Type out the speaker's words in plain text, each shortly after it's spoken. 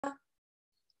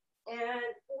And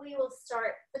we will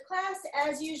start the class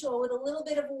as usual with a little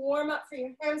bit of a warm up for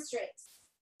your hamstrings.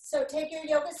 So take your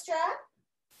yoga strap,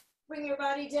 bring your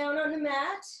body down on the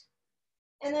mat,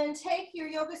 and then take your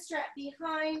yoga strap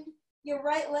behind your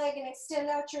right leg and extend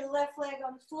out your left leg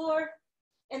on the floor,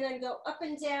 and then go up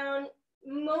and down,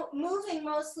 moving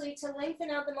mostly to lengthen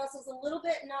out the muscles a little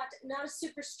bit, not a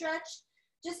super stretch,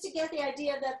 just to get the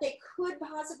idea that they could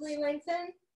possibly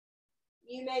lengthen.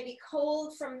 You may be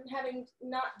cold from having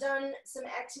not done some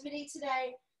activity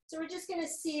today. So we're just gonna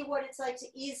see what it's like to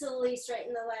easily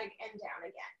straighten the leg and down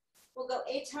again. We'll go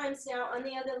 8 times now on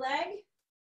the other leg.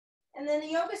 And then the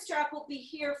yoga strap will be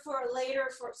here for later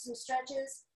for some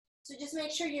stretches. So just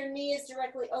make sure your knee is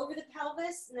directly over the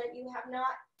pelvis and that you have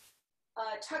not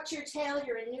tucked your tail,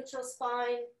 you're in neutral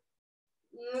spine.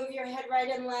 Move your head right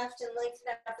and left and lengthen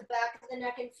out the back of the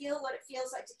neck and feel what it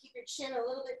feels like to keep your chin a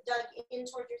little bit dug in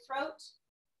toward your throat.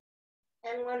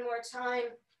 And one more time,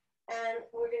 and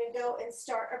we're gonna go and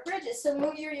start our bridges. So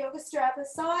move your yoga strap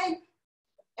aside.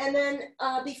 And then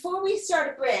before we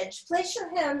start a bridge, place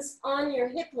your hands on your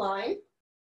hip line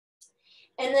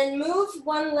and then move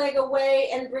one leg away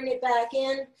and bring it back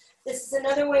in. This is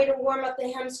another way to warm up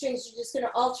the hamstrings. You're just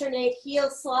gonna alternate heel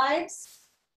slides.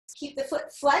 Keep the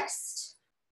foot flexed.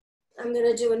 I'm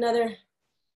gonna do another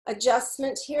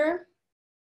adjustment here.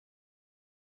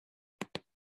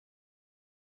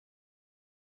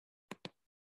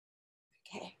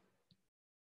 Okay.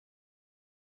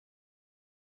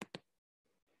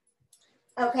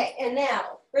 Okay, and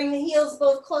now bring the heels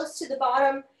both close to the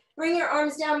bottom. Bring your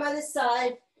arms down by the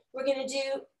side. We're gonna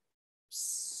do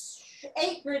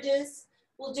 8 bridges.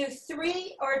 We'll do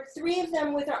 3 of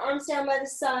them with our arms down by the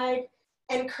side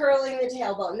and curling the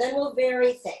tailbone. Then we'll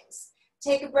vary things.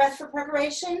 Take a breath for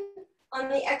preparation. On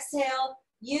the exhale,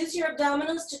 use your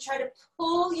abdominals to try to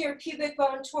pull your pubic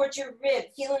bone towards your rib,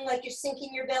 feeling like you're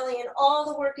sinking your belly, and all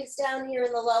the work is down here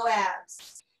in the low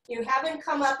abs. You haven't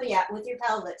come up yet with your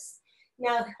pelvis.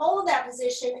 Now hold that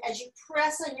position as you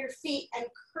press on your feet and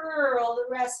curl the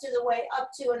rest of the way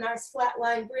up to a nice flat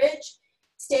line bridge.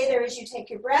 Stay there as you take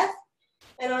your breath.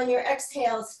 And on your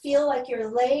exhales, feel like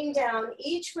you're laying down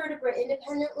each vertebra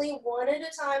independently, one at a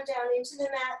time down into the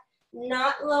mat,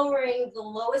 not lowering the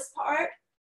lowest part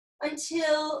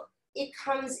until it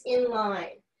comes in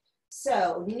line.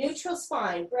 So neutral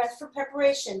spine, breath for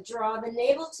preparation. Draw the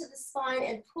navel to the spine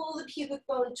and pull the pubic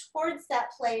bone towards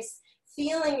that place,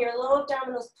 feeling your low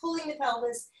abdominals pulling the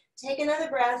pelvis. Take another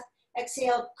breath.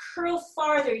 Exhale, curl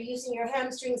farther using your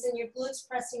hamstrings and your glutes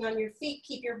pressing on your feet.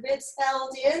 Keep your ribs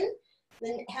held in,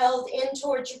 then held in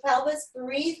towards your pelvis.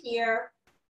 Breathe here.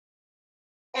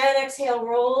 And exhale,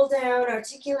 roll down,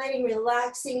 articulating,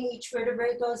 relaxing. Each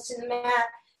vertebrae goes to the mat.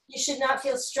 You should not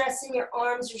feel stress in your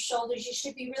arms or shoulders. You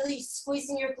should be really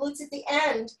squeezing your glutes at the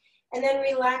end, and then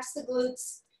relax the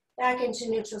glutes back into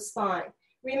neutral spine.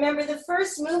 Remember, the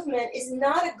first movement is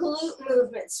not a glute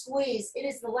movement, squeeze. It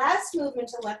is the last movement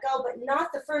to let go, but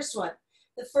not the first one.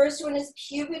 The first one is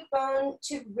pubic bone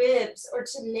to ribs or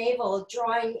to navel,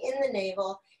 drawing in the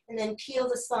navel, and then peel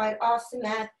the spine off the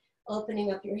mat,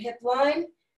 opening up your hip line.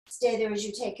 Stay there as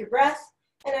you take your breath.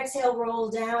 And exhale, roll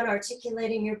down,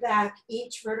 articulating your back.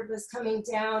 Each vertebra is coming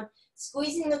down,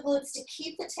 squeezing the glutes to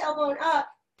keep the tailbone up.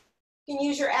 You can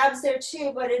use your abs there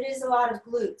too, but it is a lot of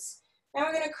glutes. Now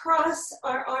we're gonna cross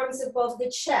our arms above the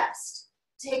chest.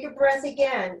 Take a breath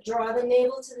again. Draw the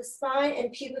navel to the spine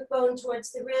and pubic bone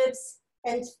towards the ribs,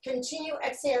 and continue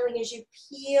exhaling as you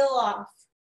peel off.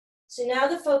 So now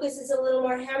the focus is a little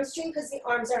more hamstring because the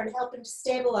arms aren't helping to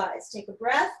stabilize. Take a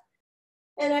breath.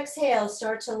 And exhale,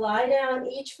 start to lie down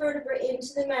each vertebra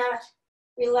into the mat,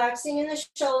 relaxing in the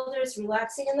shoulders,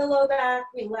 relaxing in the low back,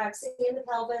 relaxing in the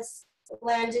pelvis,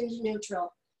 land into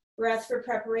neutral. Breath for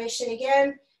preparation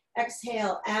again.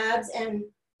 Exhale, abs and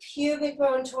pubic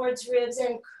bone towards ribs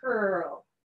and curl.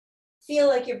 Feel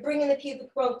like you're bringing the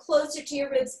pubic bone closer to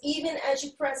your ribs even as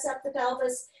you press up the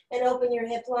pelvis and open your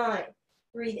hip line.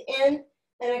 Breathe in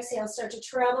and exhale, start to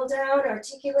travel down,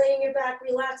 articulating your back,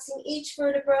 relaxing each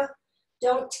vertebra.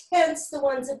 Don't tense the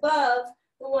ones above,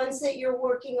 the ones that you're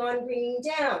working on bringing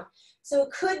down. So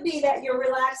it could be that you're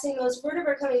relaxing those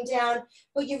vertebrae coming down,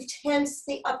 but you've tensed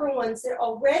the upper ones that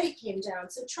already came down.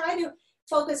 So try to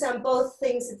focus on both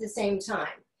things at the same time.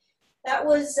 That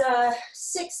was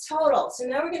 6 total. So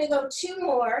now we're gonna go 2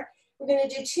 more. We're gonna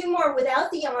do 2 more without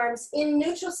the arms in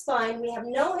neutral spine. We have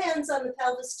no hands on the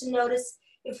pelvis to notice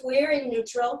if we're in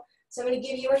neutral. So I'm gonna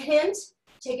give you a hint.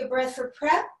 Take a breath for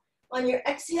prep. On your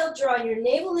exhale, draw your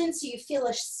navel in so you feel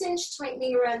a cinch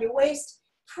tightening around your waist.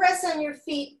 Press on your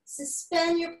feet,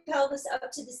 suspend your pelvis up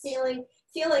to the ceiling.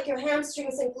 Feel like your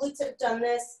hamstrings and glutes have done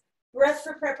this. Breath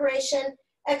for preparation.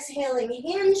 Exhaling,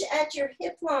 hinge at your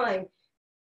hip line,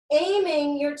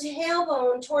 aiming your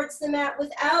tailbone towards the mat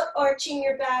without arching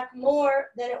your back more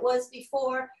than it was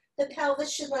before. The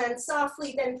pelvis should land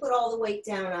softly, then put all the weight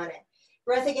down on it.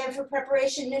 Breath again for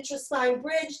preparation, neutral spine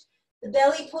bridge. The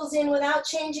belly pulls in without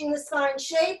changing the spine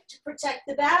shape to protect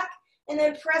the back, and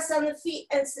then press on the feet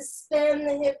and suspend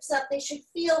the hips up. They should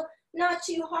feel not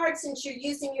too hard since you're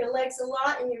using your legs a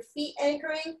lot and your feet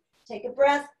anchoring. Take a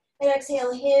breath and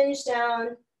exhale, hinge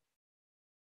down.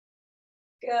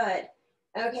 Good.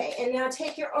 Okay, and now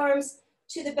take your arms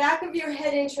to the back of your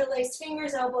head, interlace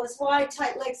fingers, elbows wide,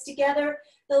 tight legs together.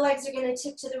 The legs are going to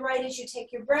tip to the right as you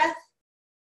take your breath.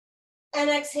 And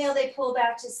exhale, they pull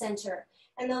back to center.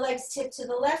 And the legs tip to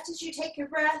the left as you take your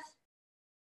breath.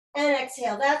 And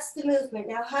exhale, that's the movement.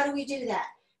 Now, how do we do that?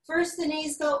 First, the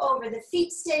knees go over, the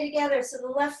feet stay together so the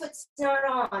left foot's not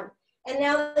on. And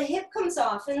now the hip comes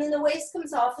off, and then the waist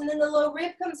comes off, and then the low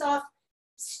rib comes off,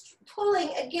 pulling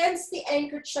against the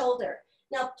anchored shoulder.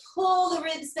 Now pull the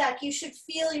ribs back. You should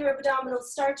feel your abdominals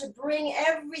start to bring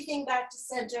everything back to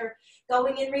center,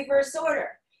 going in reverse order.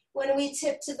 When we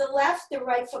tip to the left, the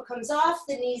right foot comes off,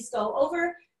 the knees go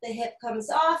over, the hip comes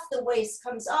off, the waist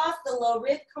comes off, the low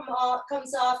rib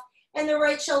comes off, and the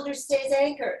right shoulder stays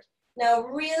anchored. Now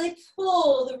really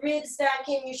pull the ribs back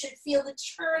in. You should feel the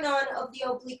turn on of the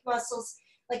oblique muscles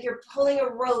like you're pulling a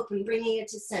rope and bringing it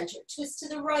to center. Twist to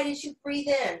the right as you breathe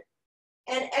in.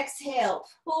 And exhale,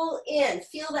 pull in.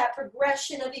 Feel that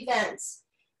progression of events.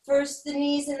 First the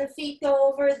knees and the feet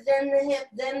go over, then the hip,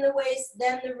 then the waist,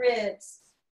 then the ribs.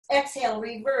 Exhale,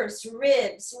 reverse,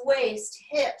 ribs, waist,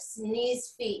 hips,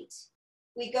 knees, feet.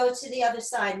 We go to the other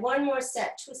side. One more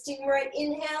set. Twisting right,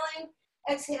 inhaling.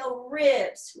 Exhale,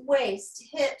 ribs, waist,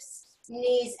 hips,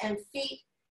 knees, and feet.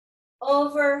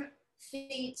 Over,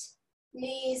 feet,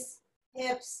 knees,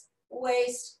 hips,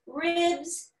 waist,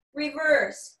 ribs,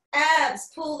 reverse. Abs,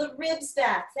 pull the ribs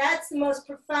back. That's the most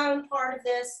profound part of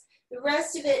this. The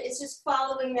rest of it is just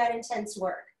following that intense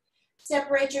work.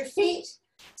 Separate your feet.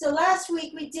 So last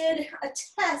week we did a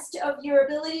test of your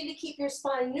ability to keep your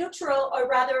spine neutral, or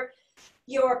rather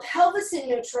your pelvis in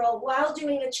neutral while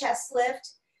doing a chest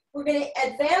lift. We're going to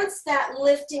advance that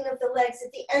lifting of the legs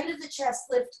at the end of the chest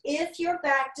lift if your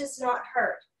back does not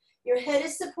hurt. Your head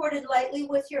is supported lightly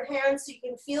with your hands so you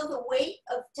can feel the weight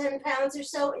of 10 pounds or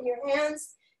so in your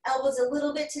hands. Elbows a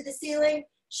little bit to the ceiling,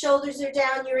 shoulders are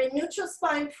down. You're in neutral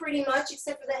spine pretty much,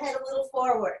 except for the head a little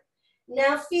forward.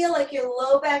 Now feel like your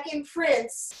low back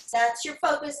imprints, that's your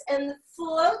focus, and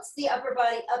floats the upper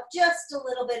body up just a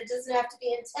little bit. It doesn't have to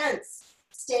be intense.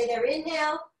 Stay there,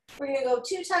 inhale. We're gonna go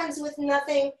 2 times with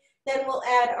nothing, then we'll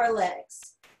add our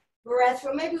legs. Breath,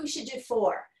 or maybe we should do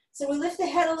 4. So we lift the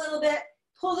head a little bit,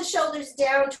 pull the shoulders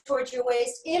down towards your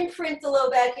waist, imprint the low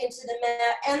back into the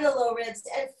mat and the low ribs,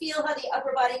 and feel how the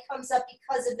upper body comes up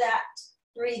because of that.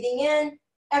 Breathing in,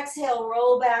 exhale,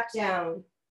 roll back down.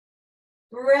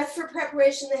 Breath for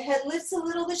preparation, the head lifts a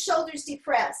little, the shoulders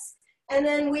depress. And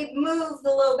then we move the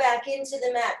low back into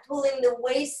the mat, pulling the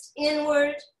waist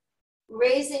inward,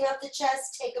 raising up the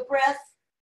chest, take a breath,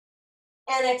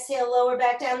 and exhale, lower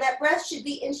back down. That breath should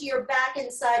be into your back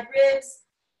and side ribs.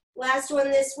 Last one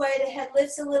this way, the head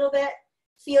lifts a little bit.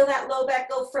 Feel that low back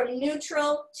go from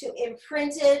neutral to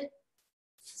imprinted,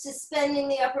 suspending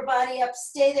the upper body up.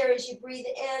 Stay there as you breathe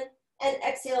in, and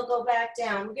exhale, go back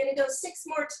down. We're gonna go 6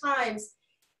 more times.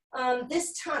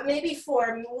 This time, maybe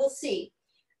 4, we'll see.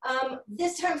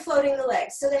 This time floating the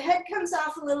legs. So the head comes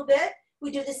off a little bit.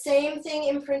 We do the same thing,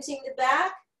 imprinting the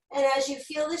back. And as you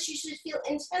feel this, you should feel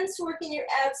intense work in your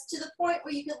abs to the point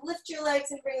where you could lift your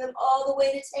legs and bring them all the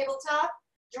way to tabletop.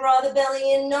 Draw the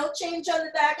belly in, no change on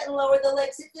the back, and lower the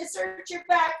legs. If this hurts your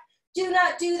back, do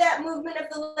not do that movement of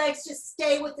the legs. Just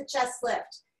stay with the chest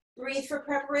lift. Breathe for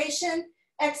preparation.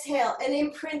 Exhale and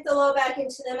imprint the low back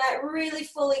into the mat. Really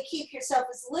fully keep yourself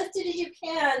as lifted as you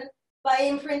can by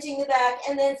imprinting the back,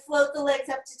 and then float the legs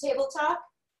up to tabletop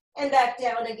and back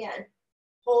down again.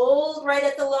 Hold right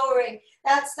at the lowering.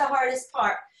 That's the hardest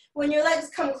part. When your legs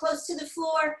come close to the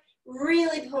floor,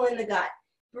 really pull in the gut.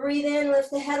 Breathe in,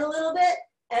 lift the head a little bit,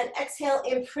 and exhale,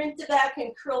 imprint the back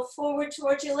and curl forward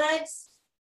towards your legs.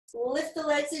 Lift the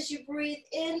legs as you breathe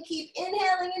in. Keep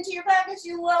inhaling into your back as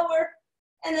you lower,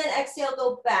 and then exhale,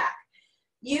 go back.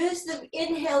 Use the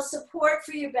inhale support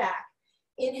for your back.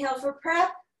 Inhale for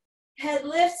prep, head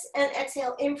lifts, and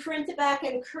exhale, imprint the back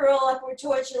and curl upward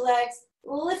towards your legs.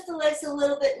 Lift the legs a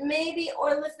little bit, maybe,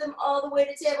 or lift them all the way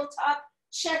to tabletop.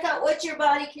 Check out what your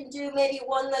body can do. Maybe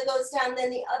one leg goes down,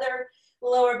 then the other,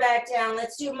 lower back down.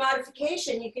 Let's do a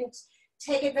modification. You can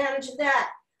take advantage of that.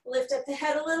 Lift up the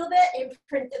head a little bit,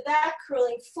 imprint the back,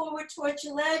 curling forward towards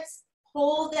your legs.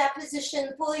 Hold that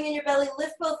position, pulling in your belly,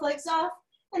 lift both legs off.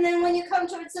 And then when you come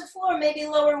towards the floor, maybe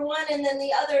lower one and then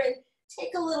the other and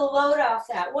take a little load off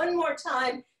that. One more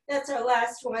time, that's our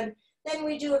last one. Then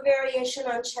we do a variation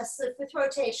on chest lift with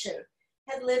rotation.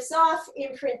 Head lifts off,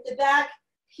 imprint the back,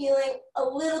 peeling a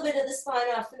little bit of the spine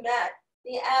off the mat.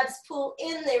 The abs pull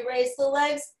in, they raise the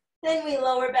legs, then we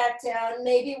lower back down,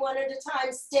 maybe one at a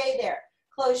time, stay there.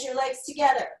 Close your legs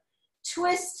together.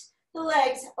 Twist the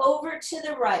legs over to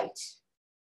the right.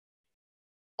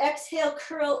 Exhale,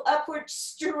 curl upward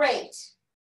straight.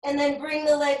 And then bring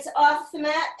the legs off the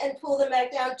mat and pull them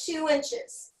back down 2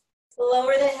 inches.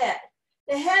 Lower the head.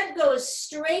 The head goes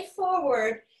straight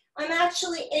forward. I'm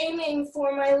actually aiming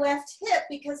for my left hip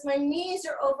because my knees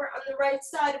are over on the right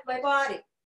side of my body.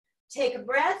 Take a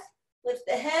breath, lift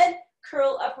the head,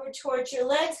 curl upward towards your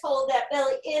legs, hold that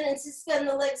belly in and suspend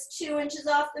the legs 2 inches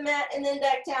off the mat and then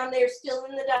back down there, still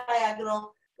in the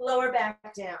diagonal, lower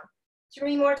back down.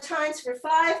 3 more times for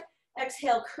 5.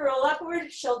 Exhale, curl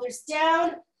upward, shoulders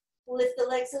down, lift the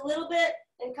legs a little bit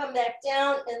and come back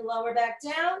down and lower back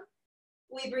down.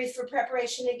 We breathe for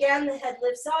preparation again, the head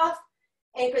lifts off,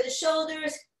 anchor the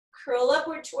shoulders, curl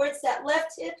upward towards that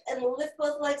left hip and lift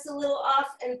both legs a little off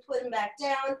and put them back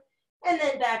down. And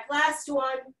then back, last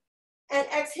one. And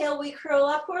exhale, we curl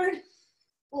upward,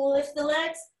 lift the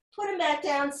legs, put them back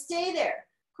down, stay there.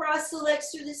 Cross the legs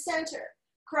through the center.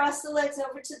 Cross the legs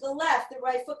over to the left. The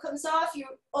right foot comes off. You're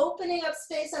opening up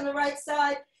space on the right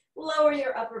side. Lower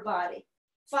your upper body.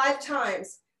 5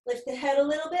 times. Lift the head a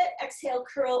little bit. Exhale,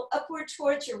 curl upward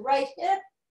towards your right hip.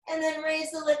 And then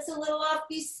raise the legs a little off.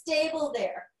 Be stable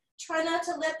there. Try not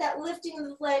to let that lifting of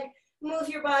the leg move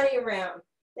your body around.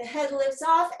 The head lifts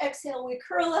off. Exhale, we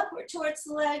curl upward towards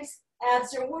the legs.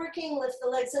 Abs are working. Lift the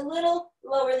legs a little.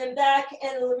 Lower them back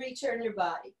and return your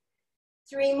body.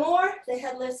 3 more. The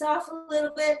head lifts off a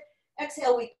little bit.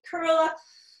 Exhale, we curl up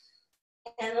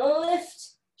and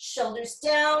lift. Shoulders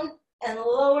down and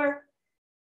lower.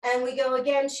 And we go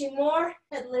again, 2 more.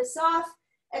 Head lifts off.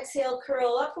 Exhale,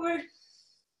 curl upward.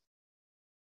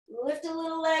 Lift a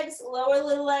little legs, lower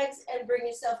little legs, and bring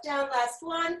yourself down. Last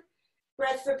one.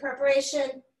 Breath for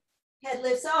preparation. Head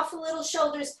lifts off a little,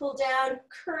 shoulders pull down.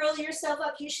 Curl yourself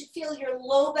up. You should feel your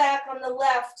low back on the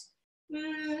left.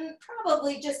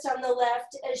 Probably just on the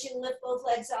left as you lift both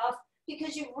legs off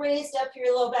because you've raised up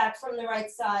your low back from the right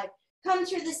side. Come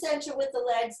through the center with the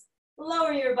legs.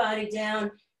 Lower your body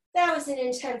down. That was an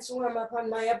intense warm-up on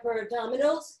my upper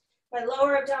abdominals. My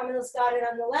lower abdominals got it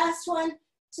on the last one.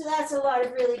 So that's a lot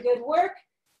of really good work.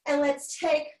 And let's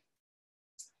take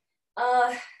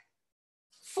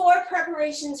 4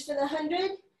 preparations for the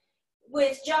 100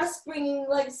 with just bringing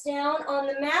legs down on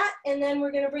the mat. And then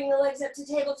we're going to bring the legs up to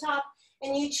tabletop.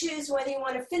 And you choose whether you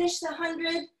want to finish the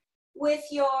 100 with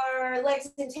your legs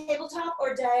in tabletop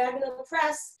or diagonal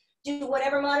press. Do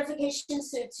whatever modification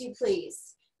suits you,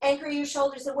 please. Anchor your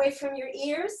shoulders away from your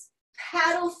ears.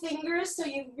 Paddle fingers so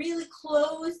you really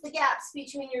close the gaps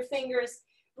between your fingers.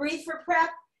 Breathe for prep.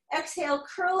 Exhale,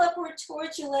 curl upward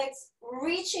towards your legs,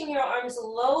 reaching your arms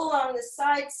low along the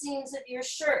side seams of your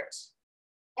shirt.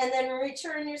 And then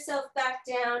return yourself back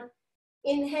down.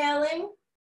 Inhaling.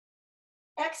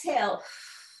 Exhale.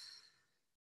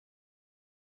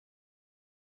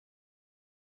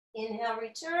 Inhale,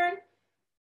 return.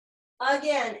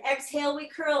 Again, exhale, we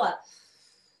curl up.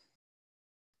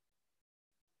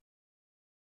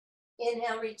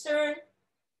 Inhale, return.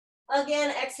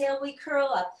 Again, exhale, we curl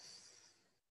up.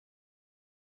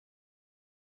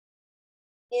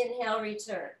 Inhale,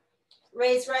 return.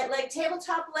 Raise right leg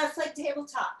tabletop, left leg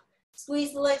tabletop.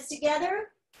 Squeeze the legs together.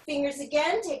 Fingers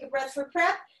again. Take a breath for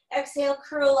prep. Exhale,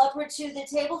 curl upward to the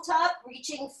tabletop,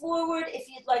 reaching forward. If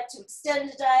you'd like to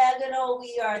extend a diagonal,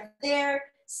 we are there.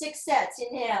 6 sets.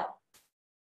 Inhale.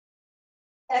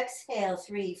 Exhale,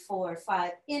 3, 4,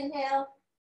 5. Inhale.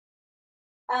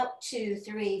 Out, 2,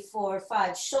 3, 4,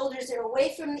 5. Shoulders are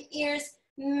away from the ears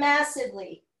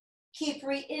massively. Keep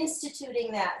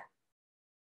reinstituting that.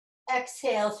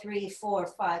 Exhale, 3, 4,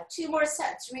 5. 2 more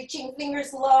sets, reaching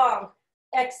fingers long.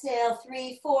 Exhale,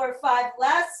 3, 4, 5.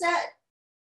 Last set.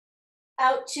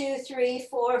 Out, 2, 3,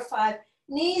 4, 5.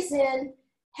 Knees in,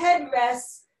 head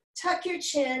rests, tuck your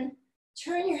chin,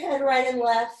 turn your head right and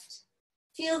left.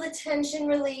 Feel the tension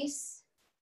release.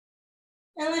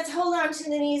 And let's hold on to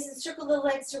the knees and circle the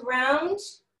legs around.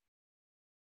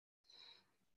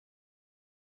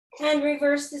 And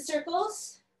reverse the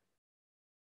circles.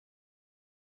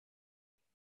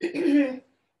 And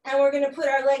we're going to put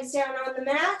our legs down on the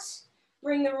mat.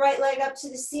 Bring the right leg up to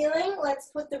the ceiling. Let's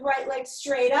put the right leg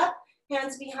straight up.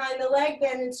 Hands behind the leg,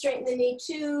 bend and straighten the knee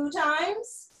 2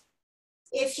 times.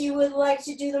 If you would like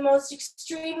to do the most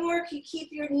extreme work, you keep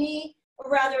your knee,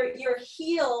 or rather your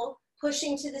heel,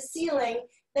 pushing to the ceiling.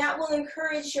 That will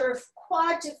encourage your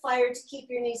quad to fire to keep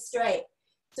your knee straight.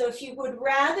 So if you would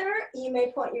rather, you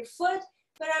may point your foot,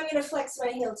 but I'm going to flex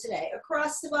my heel today.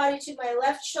 Across the body to my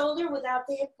left shoulder without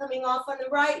the hip coming off on the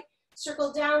right.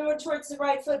 Circle downward towards the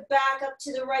right foot, back up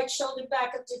to the right shoulder,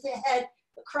 back up to the head,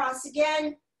 across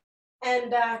again,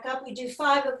 and back up. We do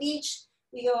 5 of each.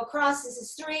 We go across, this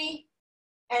is 3,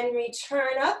 and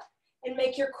return up, and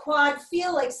make your quad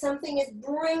feel like something is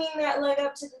bringing that leg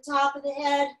up to the top of the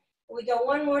head. We go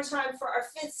one more time for our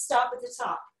 5th stop at the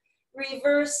top.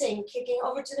 Reversing, kicking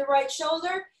over to the right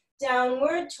shoulder,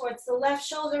 downward towards the left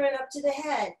shoulder and up to the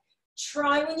head.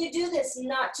 Try when you do this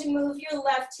not to move your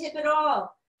left hip at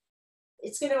all.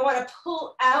 It's going to want to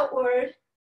pull outward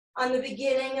on the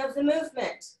beginning of the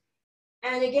movement.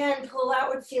 And again, pull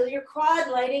outward, feel your quad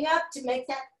lighting up to make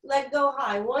that leg go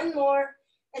high. One more,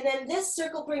 and then this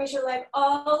circle brings your leg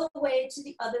all the way to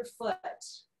the other foot.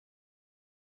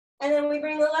 And then we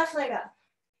bring the left leg up.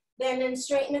 Bend and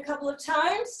straighten a couple of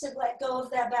times to let go of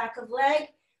that back of leg.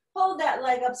 Hold that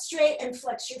leg up straight and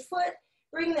flex your foot.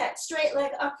 Bring that straight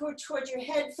leg upward towards your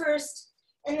head first,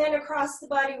 and then across the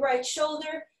body, right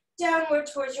shoulder, downward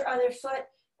towards your other foot,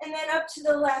 and then up to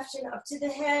the left and up to the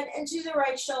head and to the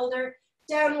right shoulder,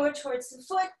 downward towards the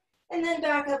foot, and then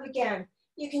back up again.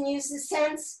 You can use the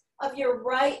sense of your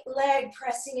right leg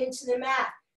pressing into the mat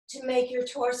to make your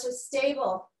torso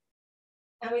stable.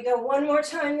 And we go one more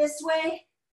time this way.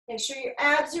 Make sure your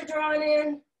abs are drawn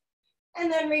in,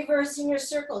 and then reversing your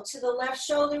circle to the left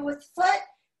shoulder with foot,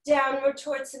 downward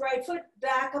towards the right foot,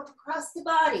 back up across the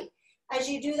body. As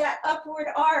you do that upward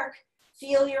arc,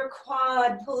 feel your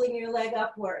quad pulling your leg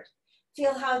upward.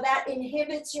 Feel how that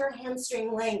inhibits your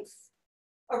hamstring length,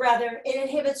 or rather, it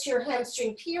inhibits your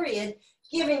hamstring period,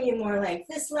 giving you more length.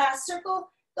 This last circle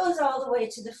goes all the way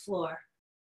to the floor.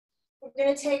 We're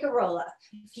going to take a roll up.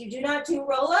 If you do not do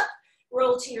roll up,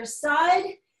 roll to your side,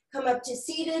 come up to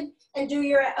seated, and do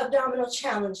your abdominal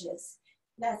challenges.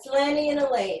 That's landing in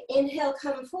a lay. Inhale,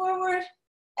 come forward.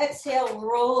 Exhale,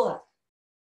 roll up.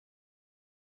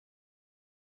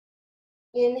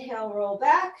 Inhale, roll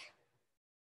back.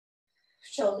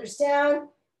 Shoulders down,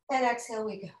 and exhale,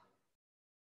 we go.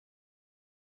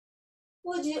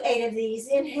 We'll do 8 of these.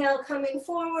 Inhale, coming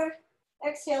forward.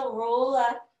 Exhale, roll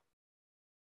up.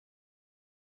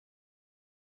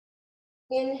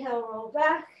 Inhale, roll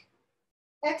back.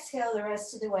 Exhale the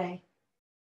rest of the way.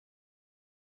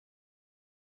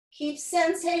 Keep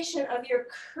sensation of your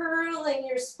curling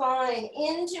your spine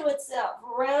into itself,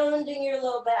 rounding your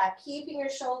low back, keeping your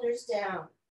shoulders down.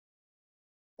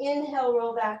 Inhale,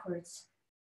 roll backwards.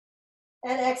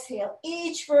 And exhale.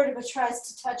 Each vertebra tries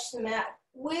to touch the mat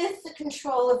with the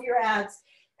control of your abs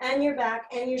and your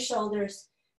back and your shoulders.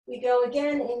 We go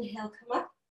again. Inhale, come up.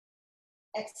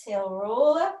 Exhale,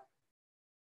 roll up.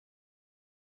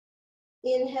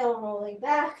 Inhale, rolling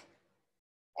back.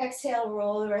 Exhale,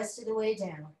 roll the rest of the way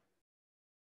down.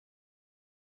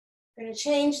 We're going to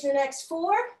change the next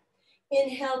 4.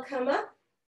 Inhale, come up.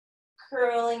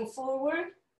 Curling forward.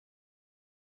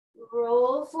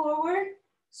 Roll forward.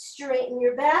 Straighten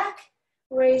your back.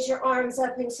 Raise your arms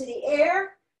up into the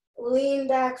air. Lean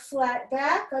back, flat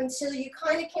back until you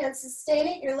kind of can't sustain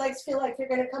it. Your legs feel like they're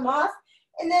going to come off.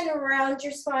 And then around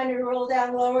your spine and roll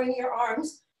down, lowering your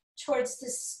arms towards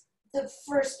the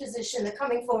first position, the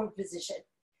coming forward position.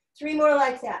 3 more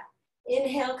like that.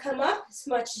 Inhale, come up as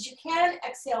much as you can.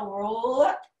 Exhale, roll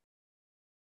up.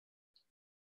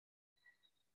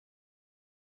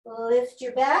 Lift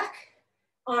your back.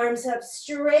 Arms up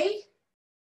straight.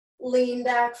 Lean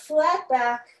back, flat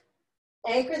back.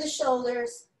 Anchor the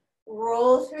shoulders.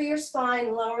 Roll through your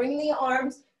spine, lowering the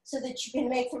arms so that you can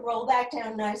make the roll back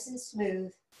down nice and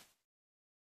smooth.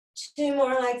 2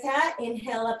 more like that.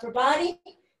 Inhale, upper body.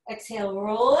 Exhale,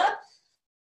 roll up.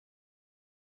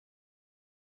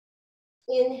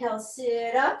 Inhale,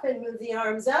 sit up and move the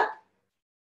arms up.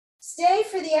 Stay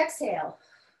for the exhale.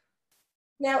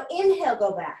 Now inhale,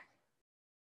 go back.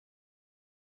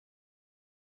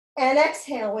 And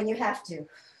exhale when you have to.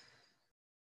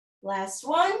 Last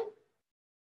one.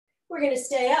 We're going to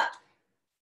stay up.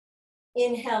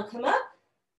 Inhale, come up.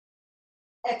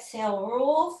 Exhale,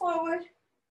 roll forward.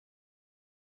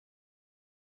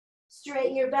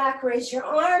 Straighten your back, raise your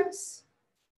arms.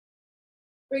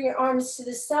 Bring your arms to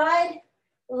the side.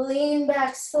 Lean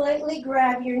back slightly,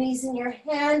 grab your knees in your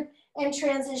hand, and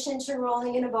transition to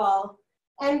rolling in a ball.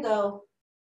 And go.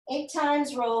 8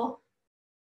 times roll.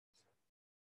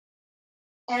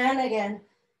 And again.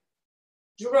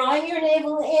 Drawing your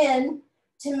navel in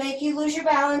to make you lose your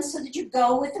balance so that you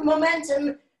go with the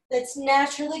momentum that's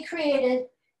naturally created.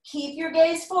 Keep your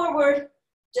gaze forward.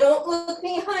 Don't look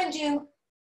behind you.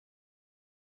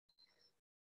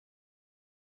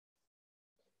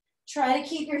 Try to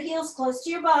keep your heels close to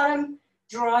your bottom.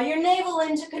 Draw your navel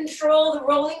in to control the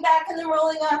rolling back and the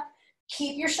rolling up.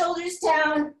 Keep your shoulders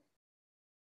down.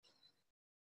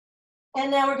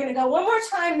 And now we're going to go one more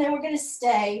time, then we're going to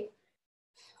stay.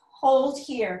 Hold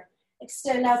here.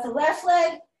 Extend out the left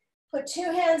leg. Put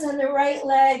two hands on the right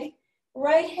leg.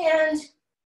 Right hand,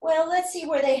 well, let's see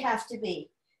where they have to be.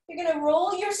 You're going to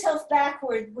roll yourself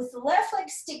backward with the left leg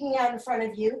sticking out in front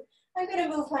of you. I'm going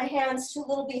to move my hands to a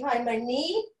little behind my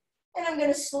knee. And I'm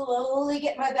going to slowly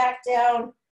get my back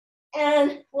down.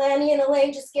 And Lanny and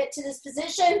Elaine, just get to this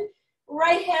position.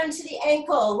 Right hand to the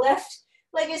ankle. Left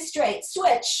leg is straight.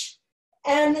 Switch.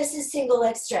 And this is single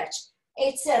leg stretch.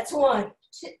 8 sets. 1,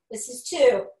 2. This is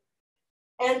 2.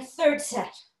 And third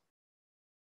set.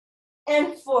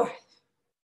 And fourth.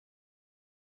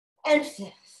 And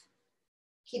fifth.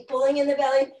 Keep pulling in the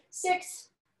belly. 6,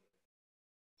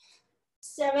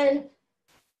 7,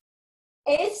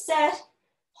 8th set.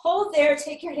 Hold there,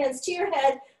 take your hands to your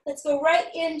head. Let's go right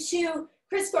into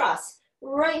crisscross.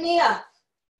 Right knee up,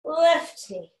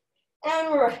 left knee, and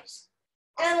left,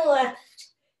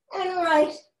 and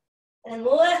right, and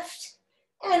left,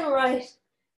 and right,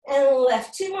 and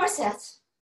left. 2 more sets.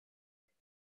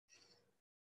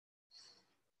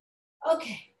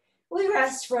 Okay, we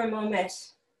rest for a moment.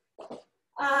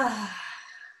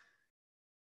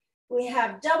 We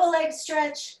have double leg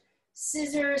stretch,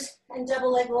 scissors, and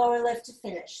double leg lower lift to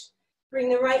finish. Bring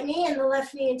the right knee and the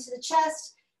left knee into the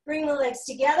chest. Bring the legs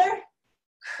together.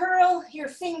 Curl your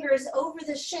fingers over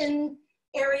the shin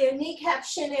area, kneecap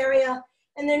shin area,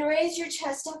 and then raise your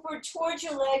chest upward towards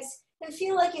your legs and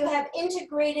feel like you have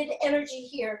integrated energy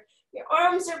here. Your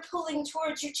arms are pulling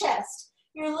towards your chest.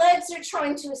 Your legs are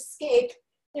trying to escape.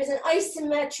 There's an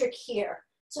isometric here.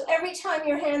 So every time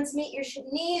your hands meet your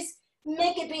knees,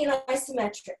 make it be an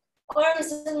isometric.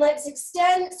 Arms and legs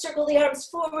extend, circle the arms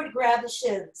forward, grab the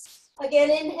shins. Again,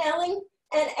 inhaling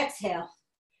and exhale.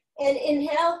 And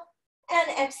inhale and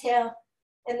exhale.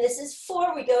 And this is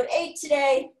 4, we go to 8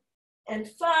 today. And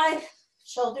 5,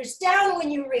 shoulders down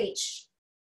when you reach.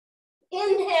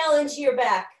 Inhale into your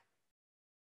back.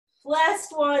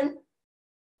 Last one,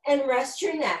 and rest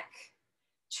your neck.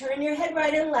 Turn your head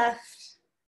right and left.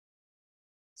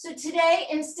 So today,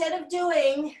 instead of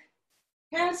doing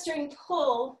hamstring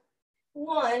pull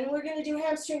 1, we're going to do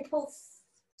hamstring pull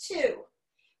 2,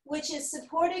 which is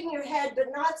supporting your head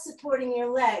but not supporting your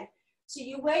leg. So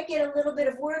you might get a little bit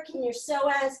of work in your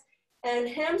psoas and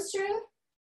hamstring.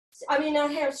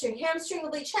 Hamstring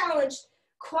will be challenged,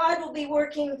 quad will be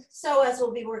working, psoas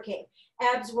will be working,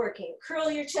 abs working.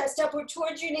 Curl your chest upward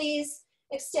towards your knees,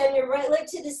 extend your right leg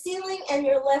to the ceiling and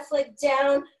your left leg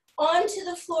down onto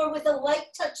the floor with a light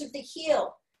touch of the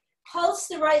heel. Pulse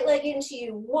the right leg into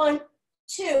you. 1,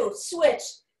 2, switch,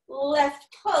 left,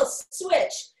 pulse,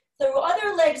 switch. The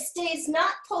other leg stays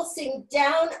not pulsing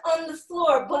down on the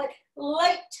floor, but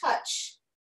light touch.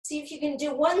 See if you can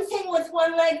do one thing with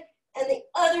one leg and the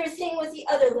other thing with the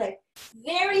other leg.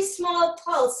 Very small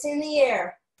pulse in the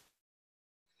air.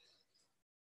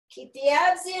 Keep the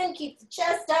abs in, keep the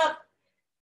chest up.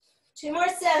 2 more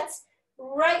sets.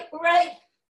 Right, right,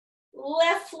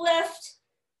 left, left,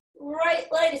 right,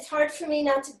 light. It's hard for me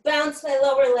not to bounce my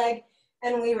lower leg,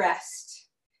 and we rest.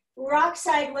 Rock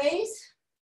sideways.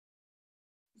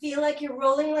 Feel like you're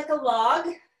rolling like a log.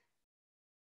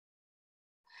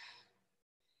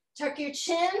 Tuck your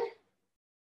chin.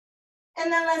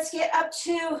 And then let's get up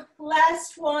to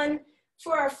last one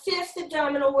for our 5th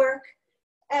abdominal work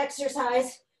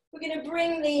exercise. We're going to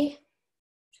bring the,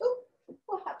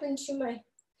 what happened to my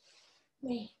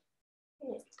okay.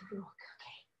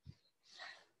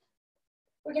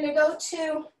 We're going to go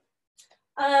to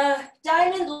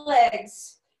diamond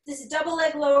legs. This is double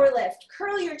leg lower lift.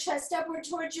 Curl your chest upward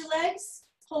towards your legs.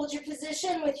 Hold your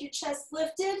position with your chest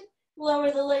lifted.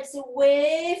 Lower the legs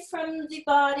away from the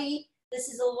body. This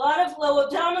is a lot of low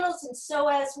abdominals and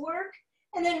psoas work.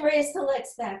 And then raise the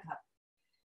legs back up.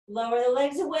 Lower the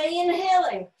legs away,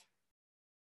 inhaling.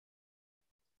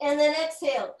 And then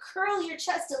exhale. Curl your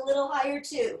chest a little higher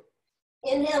too.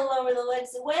 Inhale, lower the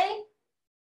legs away.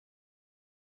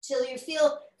 Till you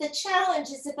feel the challenge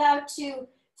is about to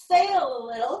fail a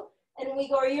little. And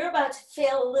you're about to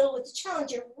fail a little with the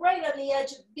challenge. You're right on the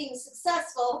edge of being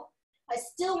successful. I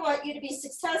still want you to be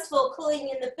successful, pulling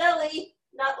in the belly,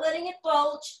 not letting it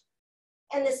bulge.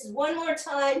 And this is one more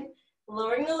time,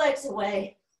 lowering the legs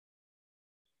away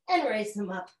and raise them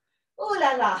up. Ooh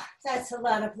la la, that's a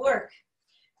lot of work.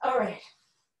 All right,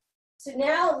 so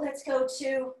now let's go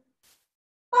to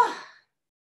Ah.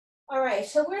 All right,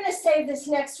 so we're gonna save this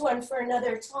next one for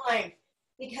another time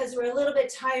because we're a little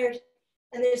bit tired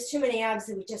and there's too many abs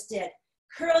that we just did.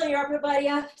 Curl your upper body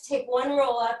up, take one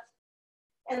roll up,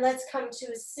 and let's come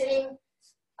to a sitting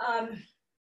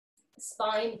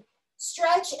spine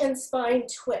stretch and spine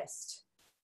twist.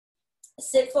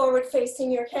 Sit forward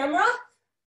facing your camera.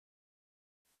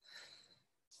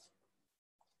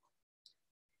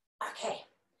 Okay,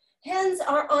 hands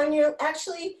are on your,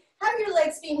 actually have your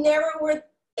legs be narrower,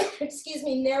 excuse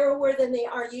me, narrower than they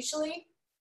are usually.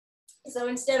 So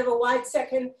instead of a wide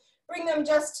section, bring them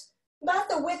just about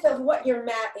the width of what your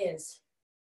mat is.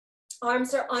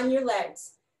 Arms are on your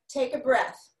legs. Take a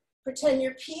breath. Pretend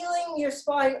you're peeling your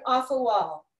spine off a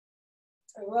wall.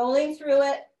 Rolling through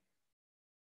it,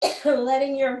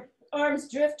 letting your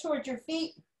arms drift towards your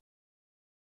feet.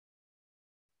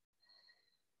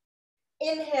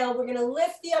 Inhale, we're gonna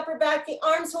lift the upper back. The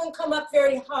arms won't come up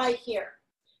very high here.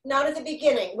 Not at the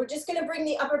beginning. We're just gonna bring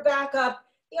the upper back up.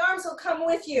 The arms will come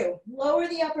with you. Lower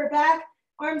the upper back,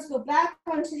 arms go back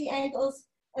onto the ankles,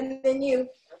 and then you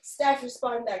stack your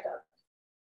spine back up.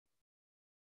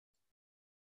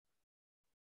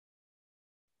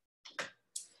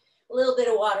 A little bit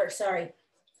of water, sorry.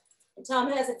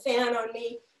 Tom has a fan on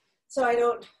me, so I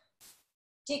don't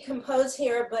decompose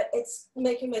here, but it's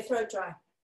making my throat dry.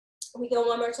 We go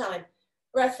one more time.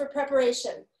 Breath for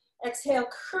preparation. Exhale,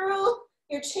 curl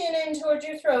your chin in towards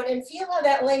your throat and feel how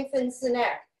that lengthens the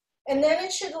neck. And then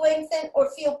it should lengthen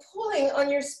or feel pulling on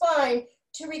your spine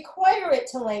to require it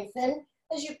to lengthen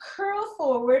as you curl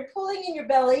forward, pulling in your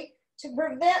belly to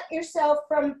prevent yourself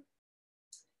from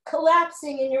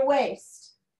collapsing in your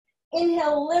waist.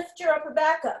 Inhale, lift your upper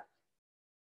back up.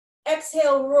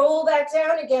 Exhale, roll back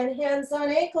down again, hands on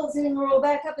ankles, and roll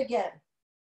back up again.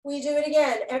 We do it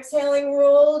again. Exhaling,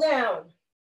 roll down.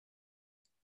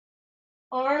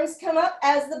 Arms come up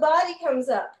as the body comes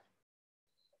up.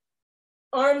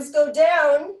 Arms go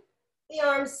down, the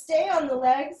arms stay on the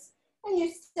legs, and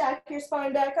you stack your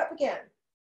spine back up again.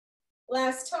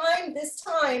 Last time, this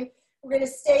time, we're gonna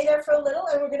stay there for a little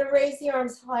and we're gonna raise the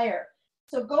arms higher.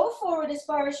 So go forward as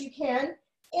far as you can.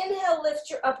 Inhale, lift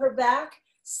your upper back.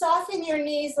 Soften your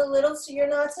knees a little so you're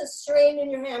not so strained in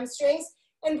your hamstrings,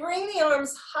 and bring the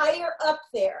arms higher up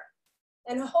there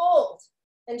and hold.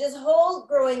 And just hold,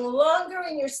 growing longer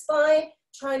in your spine,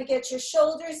 trying to get your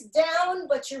shoulders down,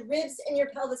 but your ribs and your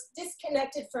pelvis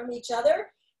disconnected from each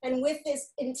other. And with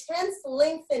this intense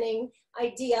lengthening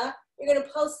idea, you're gonna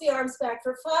pulse the arms back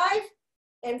for 5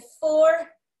 and 4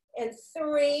 and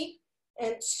 3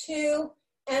 and 2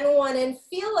 and 1, and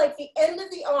feel like the end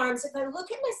of the arms, if I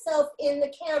look at myself in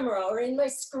the camera or in my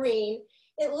screen,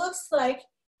 it looks like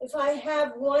if I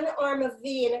have one arm of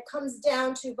V and it comes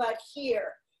down to about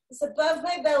here, it's above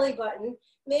my belly button,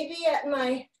 maybe at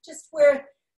my, just where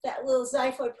that little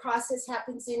xiphoid process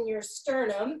happens in your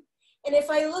sternum. And if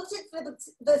I looked at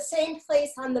the same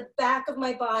place on the back of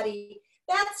my body,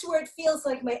 that's where it feels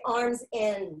like my arms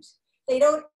end. They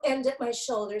don't end at my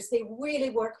shoulders, they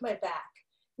really work my back.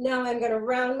 Now I'm gonna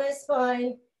round my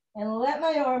spine and let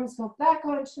my arms go back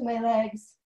onto my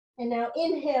legs. And now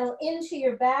inhale into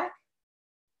your back.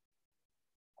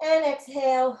 And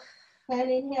exhale,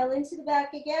 and inhale into the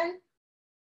back again.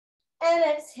 And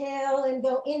exhale, and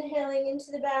go inhaling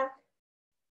into the back.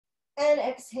 And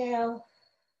exhale.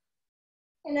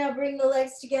 And now bring the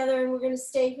legs together, and we're gonna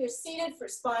stay here seated for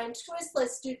spine twist.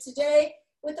 Let's do today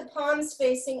with the palms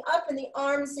facing up and the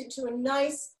arms into a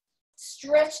nice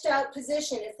stretched out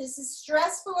position. If this is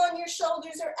stressful on your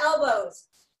shoulders or elbows,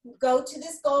 go to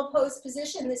this goalpost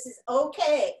position. This is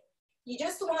okay. You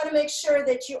just want to make sure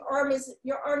that your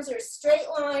arms are a straight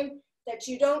line, that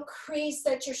you don't crease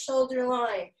at your shoulder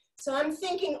line. So I'm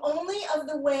thinking only of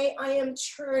the way I am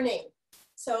turning.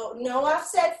 So no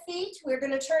offset feet. We're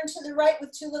going to turn to the right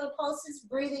with 2 little pulses,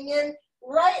 breathing in,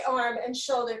 right arm and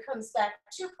shoulder comes back.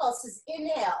 2 pulses,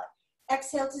 inhale,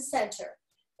 exhale to center.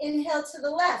 Inhale to the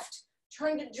left,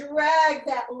 trying to drag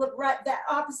that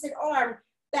opposite arm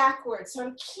backwards. So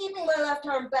I'm keeping my left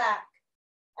arm back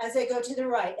as I go to the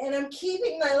right. And I'm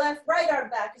keeping my right arm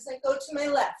back as I go to my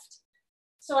left.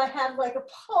 So I have like a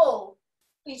pull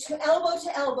between elbow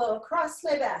to elbow across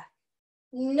my back.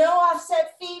 No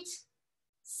offset feet,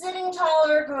 sitting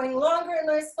taller, going longer in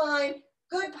my spine,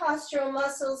 good postural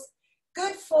muscles,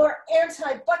 good for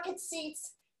anti-bucket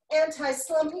seats,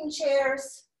 anti-slumping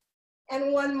chairs,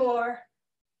 and one more.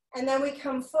 And then we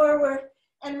come forward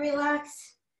and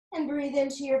relax and breathe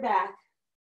into your back.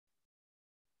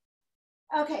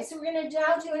 Okay, so we're gonna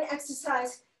now do an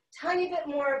exercise, tiny bit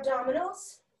more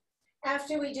abdominals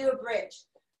after we do a bridge.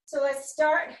 So let's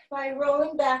start by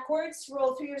rolling backwards.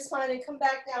 Roll through your spine and come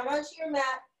back down onto your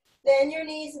mat. Bend your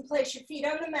knees and place your feet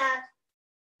on the mat.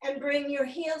 And bring your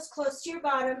heels close to your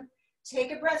bottom.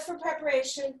 Take a breath for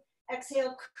preparation.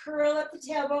 Exhale, curl up the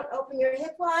tailbone, open your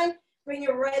hip line. Bring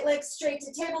your right leg straight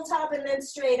to tabletop and then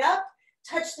straight up.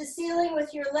 Touch the ceiling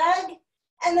with your leg.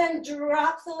 And then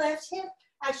drop the left hip,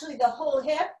 actually the whole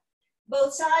hip,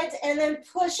 both sides, and then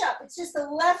push up. It's just the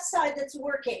left side that's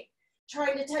working.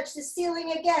 Trying to touch the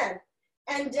ceiling again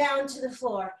and down to the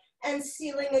floor. And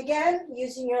ceiling again,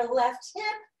 using your left hip,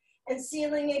 and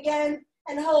ceiling again,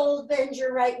 and hold, bend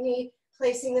your right knee,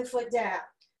 placing the foot down.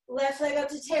 Left leg up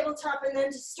to tabletop and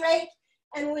then to straight,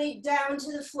 and we down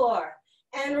to the floor.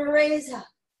 And raise up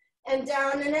and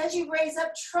down. And as you raise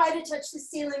up, try to touch the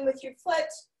ceiling with your foot.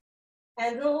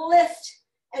 And lift,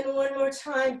 and one more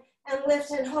time, and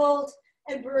lift and hold,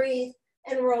 and breathe,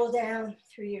 and roll down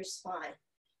through your spine.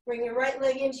 Bring your right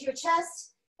leg into your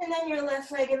chest, and then your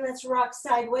left leg, and let's rock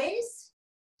sideways.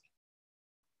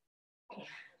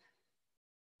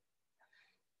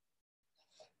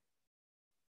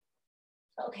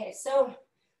 Okay, so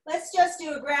let's just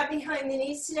do a grab behind the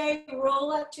knees today.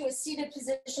 Roll up to a seated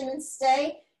position and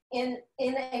stay in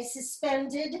a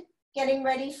suspended, getting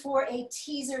ready for a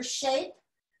teaser shape.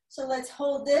 So let's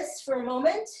hold this for a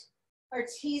moment, our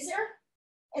teaser,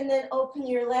 and then open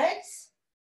your legs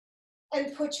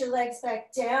and put your legs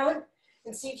back down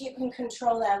and see if you can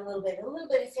control that a little bit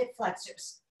of hip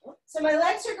flexors. So my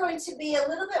legs are going to be a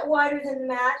little bit wider than the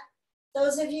mat.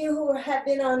 Those of you who have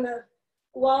been on the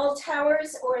wall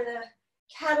towers or the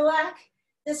Cadillac,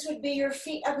 this would be your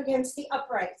feet up against the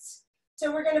uprights.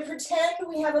 So we're going to pretend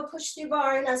we have a push-through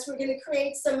bar in us. We're going to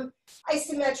create some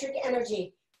isometric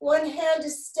energy. One hand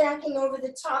is stacking over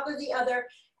the top of the other.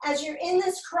 As you're in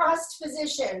this crossed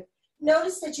position,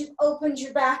 notice that you've opened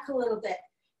your back a little bit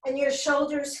and your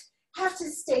shoulders have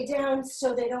to stay down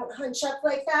so they don't hunch up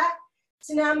like that.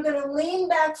 So now I'm going to lean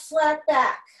back, flat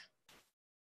back.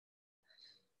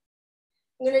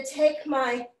 I'm going to take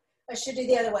I should do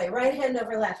the other way, right hand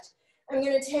over left. I'm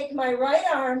going to take my right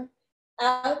arm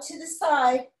out to the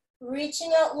side,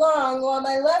 reaching out long while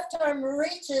my left arm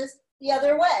reaches the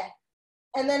other way.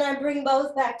 And then I bring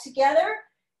both back together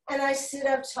and I sit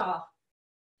up tall.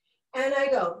 And I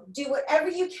go, do whatever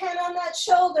you can on that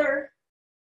shoulder.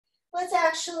 Let's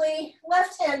actually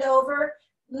left hand over,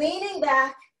 leaning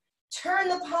back, turn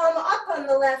the palm up on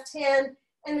the left hand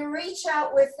and reach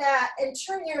out with that and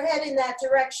turn your head in that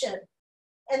direction.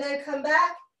 And then come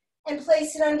back and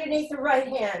place it underneath the right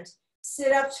hand.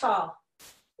 Sit up tall.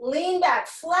 Lean back,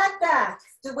 flat back,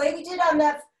 the way we did on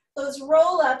those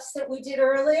roll-ups that we did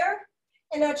earlier.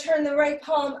 And now turn the right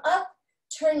palm up,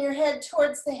 turn your head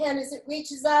towards the hand as it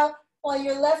reaches out while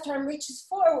your left arm reaches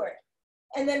forward.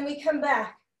 And then we come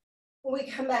back. We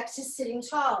come back to sitting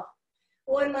tall.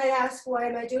 One might ask, why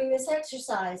am I doing this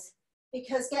exercise?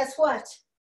 Because guess what?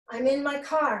 I'm in my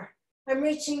car. I'm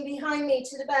reaching behind me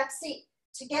to the back seat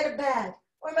to get a bag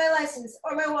or my license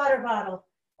or my water bottle.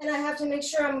 And I have to make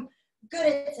sure I'm good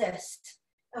at this.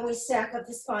 And we stack up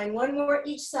the spine. One more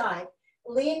each side.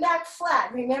 Lean back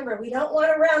flat. Remember, we don't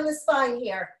want to round the spine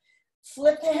here.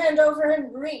 Flip the hand over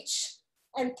and reach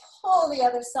and pull the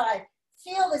other side.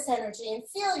 Feel this energy and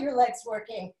feel your legs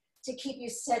working to keep you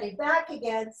steady. Back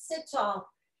again, sit tall.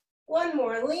 One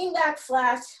more, lean back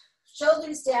flat,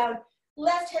 shoulders down.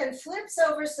 Left hand flips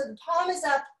over so the palm is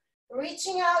up,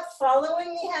 reaching out,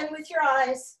 following the hand with your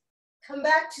eyes. Come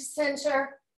back to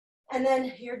center, and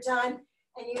then you're done.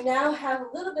 And you now have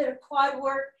a little bit of quad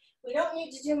work. We don't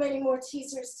need to do many more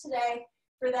teasers today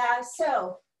for that.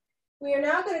 So we are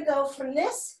now going to go from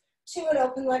this to an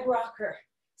open leg rocker.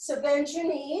 So bend your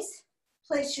knees,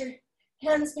 place your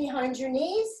hands behind your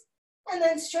knees, and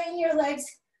then straighten your legs.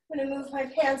 I'm going to move my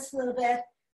pants a little bit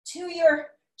to your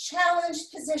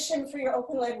challenged position for your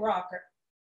open leg rocker.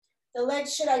 The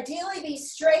legs should ideally be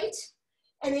straight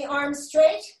and the arms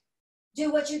straight.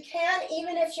 Do what you can,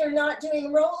 even if you're not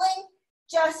doing rolling.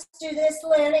 Just do this,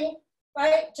 Lanny,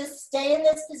 right? Just stay in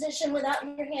this position without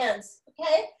your hands,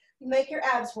 okay? You make your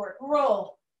abs work.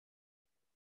 Roll.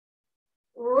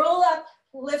 Roll up,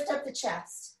 lift up the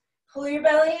chest. Pull your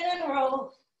belly in and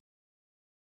roll.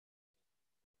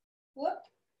 Whoop.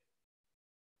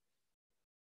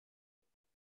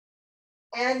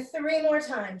 And 3 more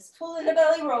times. Pull in the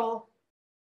belly, roll.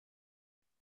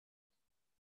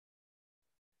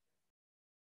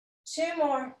 2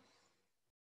 more.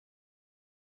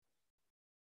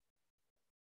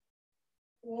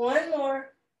 1 more.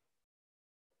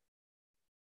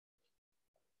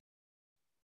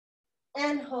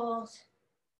 And hold.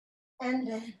 And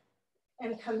bend.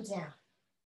 And come down.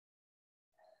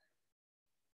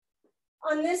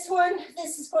 On this one,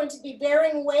 this is going to be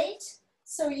bearing weight.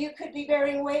 So you could be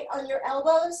bearing weight on your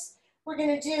elbows. We're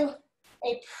going to do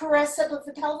a press up of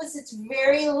the pelvis. It's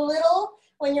very little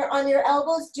when you're on your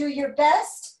elbows. Do your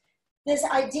best. This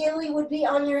ideally would be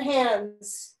on your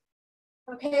hands.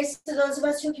 Okay, so those of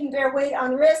us who can bear weight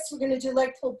on wrists, we're going to do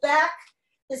leg pull back.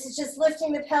 This is just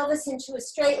lifting the pelvis into a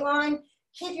straight line.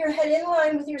 Keep your head in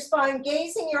line with your spine,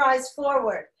 gazing your eyes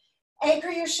forward. Anchor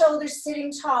your shoulders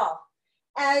sitting tall.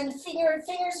 And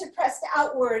fingers are pressed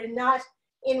outward and not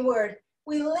inward.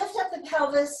 We lift up the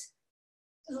pelvis,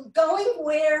 looking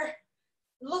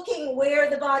where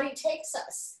the body takes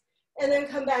us, and then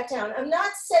come back down. I'm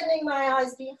not sending my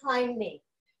eyes behind me.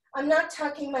 I'm not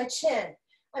tucking my chin.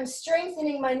 I'm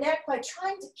strengthening my neck by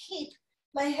trying to keep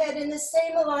my head in the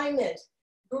same alignment.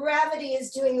 Gravity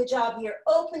is doing the job here.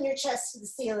 Open your chest to the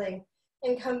ceiling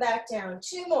and come back down.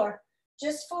 2 more,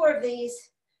 just 4 of these.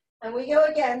 And we go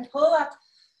again, pull up.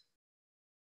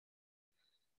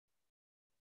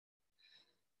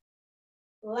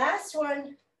 Last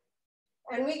one.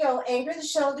 And we go, anchor the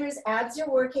shoulders, abs are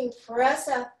working, press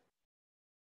up,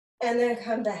 and then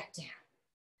come back down.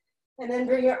 And then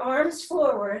bring your arms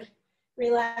forward,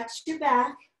 relax your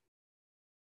back.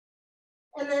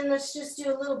 And then let's just do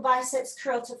a little biceps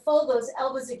curl to fold those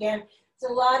elbows again. It's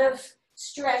a lot of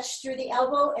stretch through the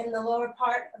elbow and the lower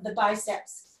part of the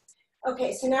biceps.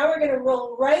 Okay, so now we're going to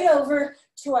roll right over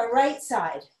to our right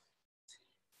side.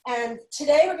 And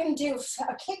today we're going to do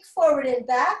a kick forward and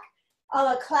back, a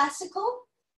la classical.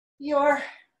 Your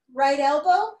right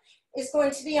elbow is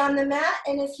going to be on the mat,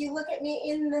 and if you look at me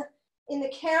in the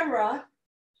camera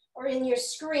or in your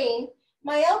screen,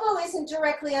 my elbow isn't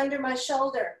directly under my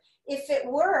shoulder. If it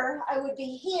were, I would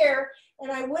be here,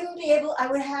 and I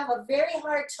would have a very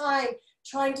hard time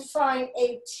trying to find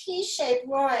a T-shaped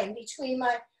line between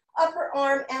my upper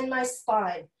arm and my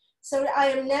spine. So I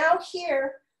am now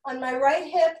here on my right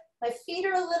hip. My feet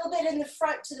are a little bit in the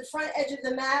front, to the front edge of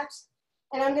the mat.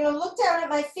 And I'm going to look down at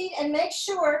my feet and make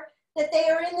sure that they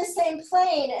are in the same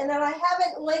plane and that I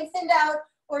haven't lengthened out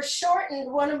or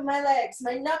shortened one of my legs.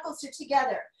 My knuckles are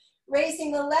together.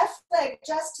 Raising the left leg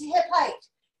just to hip height.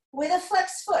 With a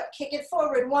flex foot, kick it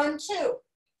forward, 1, 2.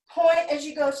 Point as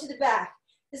you go to the back.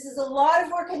 This is a lot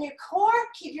of work on your core.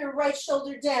 Keep your right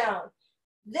shoulder down.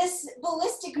 This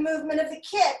ballistic movement of the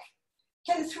kick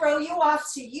can throw you off,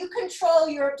 so you control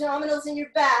your abdominals and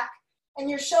your back and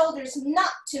your shoulders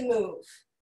not to move.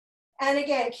 And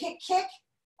again, kick, kick,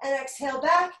 and exhale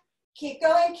back. Keep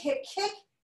going, kick, kick.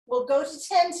 We'll go to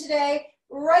 10 today.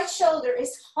 Right shoulder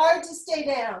is hard to stay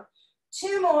down.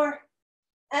 2 more,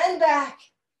 and back,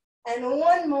 and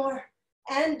 1 more,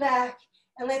 and back.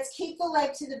 And let's keep the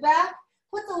leg to the back.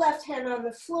 Put the left hand on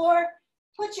the floor.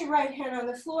 Put your right hand on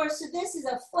the floor. So this is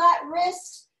a flat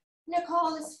wrist.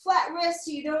 Nicole, is flat wrist,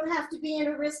 so you don't have to be in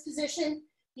a wrist position.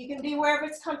 You can be wherever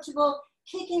it's comfortable.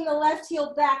 Kicking the left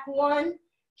heel back, 1,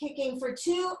 kicking for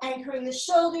 2, anchoring the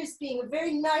shoulders, being a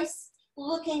very nice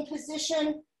looking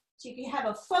position. So you can have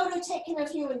a photo taken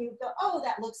of you and you go, oh,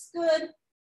 that looks good.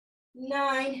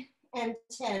 9 and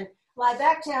 10. Lie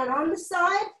back down on the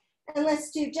side, and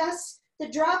let's do just the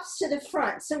drops to the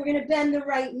front. So we're going to bend the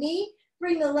right knee,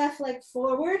 bring the left leg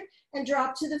forward, and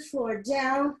drop to the floor,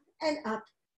 down and up.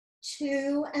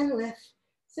 2 and lift,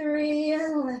 3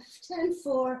 and lift, and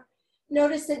 4.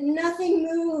 Notice that nothing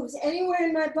moves anywhere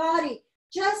in my body,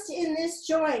 just in this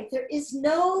joint. There is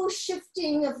no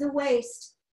shifting of the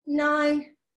waist. 9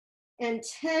 and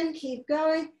 10, keep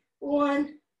going.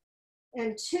 1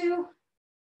 and 2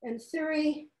 and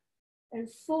 3 and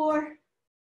 4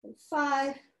 and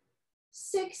 5,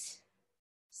 6,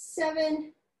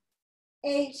 7,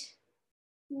 8,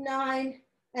 9,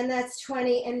 and that's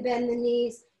 20, and bend the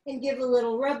knees. And give a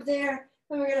little rub there.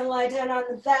 And we're going to lie down on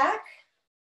the back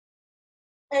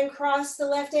and cross the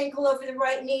left ankle over the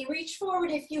right knee. Reach forward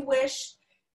if you wish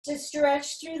to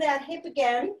stretch through that hip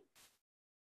again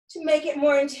to make it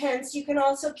more intense. You can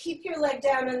also keep your leg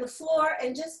down on the floor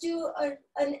and just do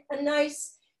a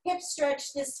nice hip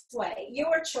stretch this way.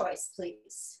 Your choice,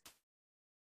 please.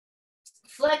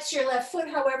 Flex your left foot,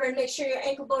 however, and make sure your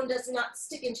ankle bone does not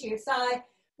stick into your thigh.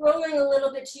 Rolling a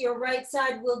little bit to your right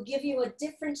side will give you a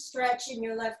different stretch in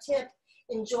your left hip.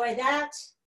 Enjoy that.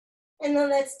 And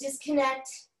then let's disconnect.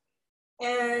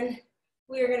 And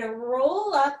we're going to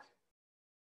roll up,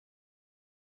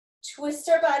 twist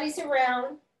our bodies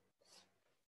around,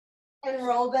 and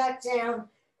roll back down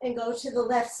and go to the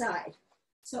left side.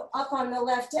 So up on the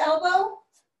left elbow,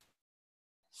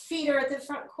 feet are at the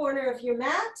front corner of your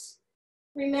mat.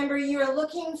 Remember, you're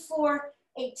looking for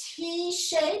a T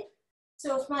shape.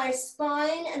 So if my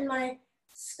spine and my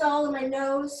skull and my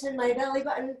nose and my belly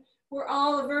button We're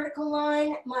all a vertical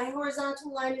line. My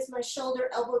horizontal line is my shoulder,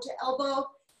 elbow to elbow.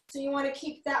 So you want to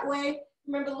keep that way.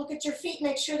 Remember, look at your feet,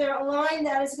 make sure they're aligned.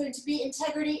 That is going to be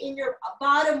integrity in your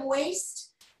bottom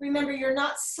waist. Remember, you're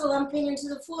not slumping into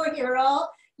the floor here at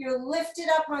all. You're lifted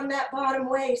up on that bottom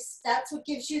waist. That's what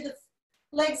gives you the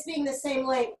legs being the same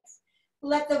length.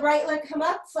 Let the right leg come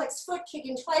up, flex foot,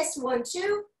 kicking twice, 1,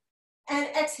 2, and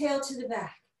exhale to the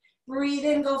back. Breathe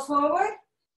in, go forward,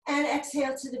 and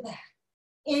exhale to the back.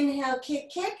 Inhale, kick,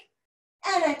 kick,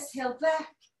 and exhale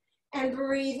back. And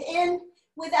breathe in.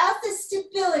 Without the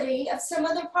stability of some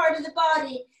other part of the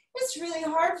body, it's really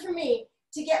hard for me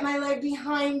to get my leg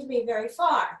behind me very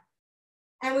far.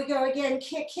 And we go again,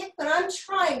 kick, kick, but I'm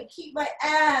trying to keep my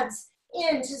abs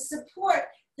in to support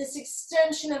this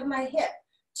extension of my hip.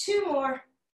 2 more,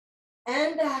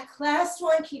 and back. Last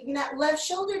one, keeping that left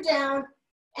shoulder down,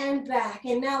 and back.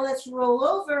 And now let's roll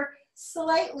over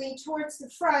slightly towards the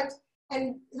front,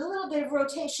 and a little bit of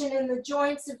rotation in the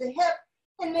joints of the hip,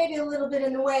 and maybe a little bit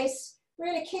in the waist. We're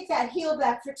going to kick that heel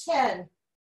back for 10,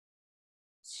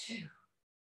 2,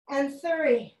 and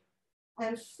 3,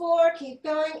 and 4, keep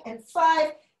going, and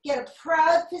 5. Get a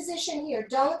proud position here.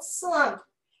 Don't slump.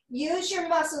 Use your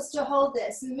muscles to hold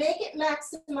this. Make it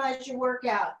maximize your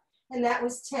workout. And that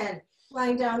was 10.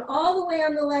 Lying down all the way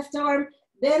on the left arm,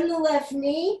 bend the left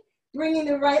knee, bringing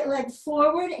the right leg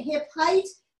forward, hip height.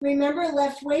 Remember,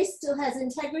 left waist still has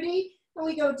integrity. And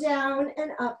we go down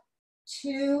and up.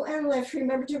 2 and lift.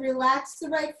 Remember to relax the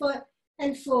right foot.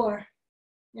 And 4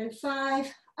 and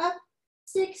 5, up,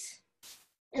 6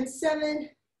 and 7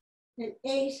 and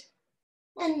 8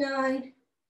 and 9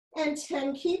 and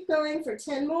 10. Keep going for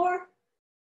 10 more.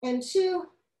 And 2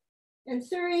 and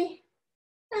 3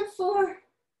 and 4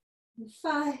 and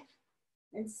 5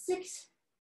 and 6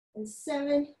 and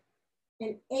 7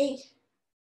 and 8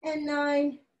 and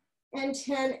 9 and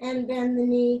 10. And bend the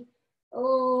knee.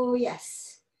 Oh,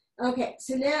 yes. Okay,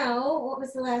 so now, what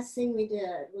was the last thing we did?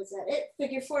 Was that it?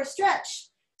 Figure 4 stretch.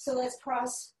 So let's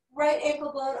cross right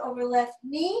ankle bone over left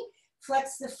knee.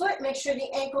 Flex the foot. Make sure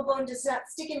the ankle bone does not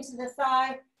stick into the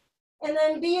thigh. And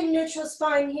then be in neutral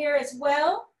spine here as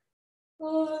well. A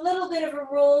little bit of a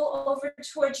roll over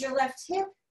towards your left hip.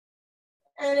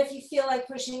 And if you feel like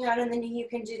pushing out on the knee, you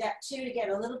can do that too to get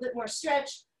a little bit more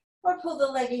stretch. Or pull the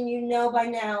leg in. You know by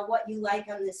now what you like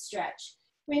on this stretch.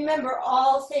 Remember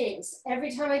all things.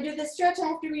 Every time I do this stretch, I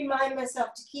have to remind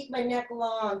myself to keep my neck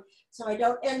long so I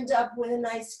don't end up with a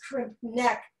nice crimped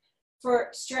neck for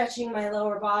stretching my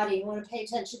lower body. You want to pay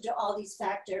attention to all these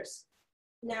factors.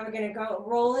 Now we're going to go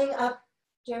rolling up.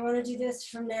 Do I want to do this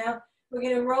from now? We're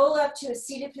going to roll up to a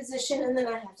seated position, and then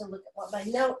I have to look at what my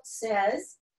note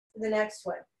says for the next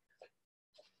one.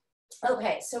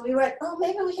 Okay, so we went, oh,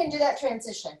 maybe we can do that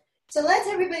transition. So let's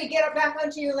everybody get up back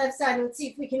onto your left side and let's see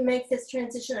if we can make this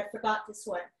transition. I forgot this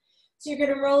one. So you're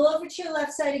going to roll over to your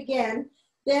left side again,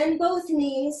 bend both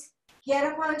knees, get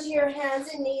up onto your hands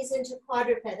and knees into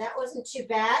quadruped. That wasn't too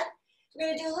bad. We're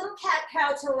going to do a little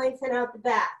cat-cow to lengthen out the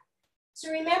back. So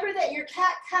remember that your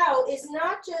cat-cow is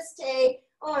not just a,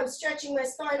 oh, I'm stretching my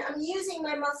spine. I'm using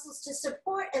my muscles to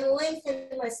support and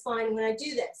lengthen my spine when I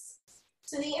do this.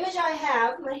 So the image I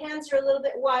have, my hands are a little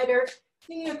bit wider.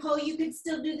 Nicole, you can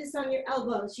still do this on your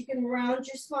elbows. You can round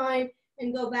your spine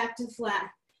and go back to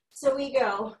flat. So we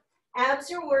go,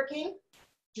 abs are working,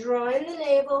 drawing the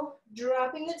navel,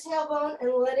 dropping the tailbone,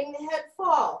 and letting the head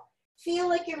fall. Feel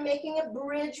like you're making a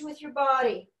bridge with your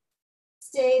body.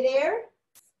 Stay there.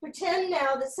 Pretend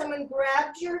now that someone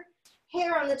grabbed your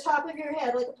hair on the top of your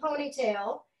head like a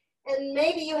ponytail, and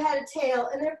maybe you had a tail,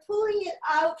 and they're pulling it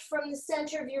out from the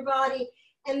center of your body,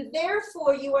 and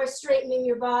therefore you are straightening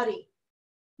your body.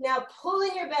 Now pull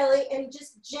in your belly and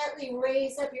just gently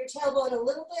raise up your tailbone a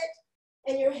little bit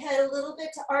and your head a little bit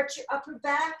to arch your upper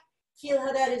back. Feel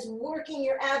how that is working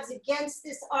your abs against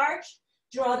this arch.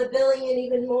 Draw the belly in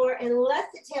even more and let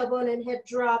the tailbone and head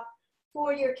drop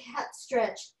for your cat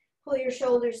stretch. Pull your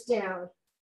shoulders down.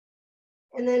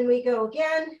 And then we go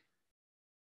again,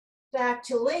 back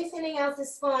to lengthening out the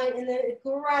spine, and then a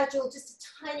gradual, just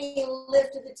a tiny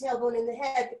lift of the tailbone in the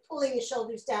head, pulling the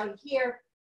shoulders down here.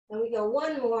 And we go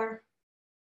one more.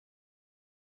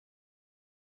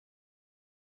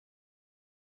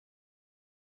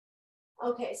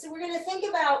 Okay, so we're going to think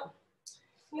about,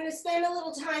 I'm going to spend a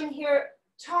little time here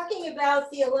talking about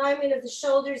the alignment of the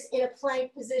shoulders in a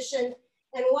plank position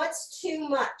and what's too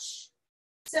much.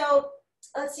 So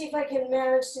let's see if I can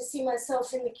manage to see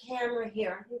myself in the camera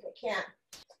here. I think I can.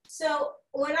 So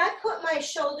when I put my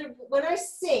shoulder, when I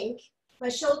sink, my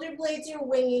shoulder blades are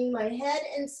winging, my head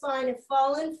and spine have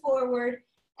fallen forward,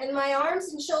 and my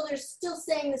arms and shoulders still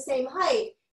staying the same height,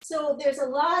 So there's a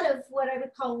lot of what I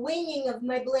would call winging of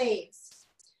my blades.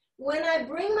 When I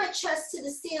bring my chest to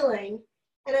the ceiling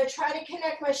and I try to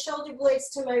connect my shoulder blades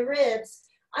to my ribs,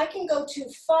 I can go too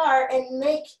far and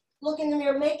look in the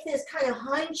mirror, make this kind of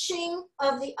hunching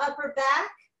of the upper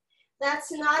back.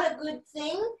 That's not a good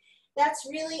thing. That's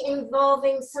really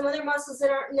involving some other muscles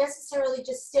that aren't necessarily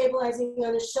just stabilizing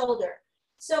on the shoulder.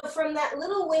 So from that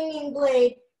little winging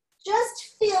blade,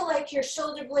 just feel like your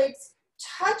shoulder blades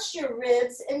touch your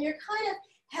ribs and you're kind of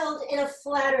held in a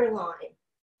flatter line.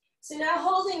 So now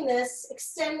holding this,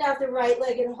 extend out the right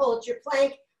leg and hold your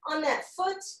plank on that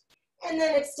foot, and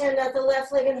then extend out the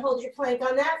left leg and hold your plank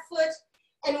on that foot.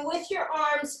 And with your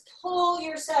arms, pull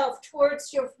yourself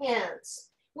towards your hands.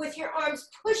 With your arms,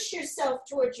 push yourself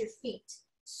towards your feet.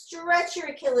 Stretch your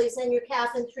Achilles and your calf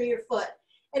and through your foot.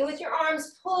 And with your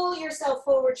arms, pull yourself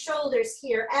forward, shoulders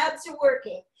here, abs are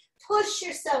working. Push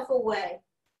yourself away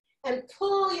and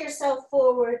pull yourself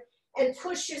forward and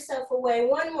push yourself away.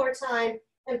 One more time,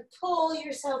 and pull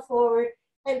yourself forward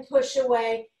and push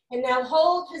away. And now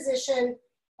hold position.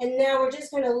 And now we're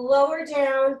just going to lower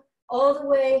down all the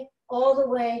way, all the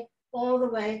way, all the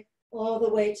way, all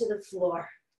the way to the floor.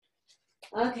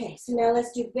 Okay, so now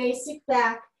let's do basic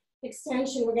back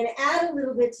extension. We're going to add a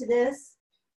little bit to this.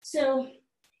 So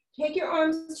take your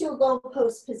arms to a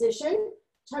goalpost position.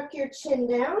 Tuck your chin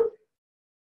down.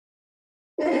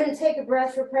 And take a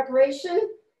breath for preparation.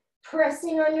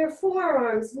 Pressing on your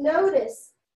forearms.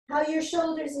 Notice how your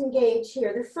shoulders engage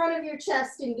here. The front of your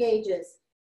chest engages.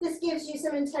 This gives you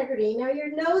some integrity. Now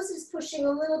your nose is pushing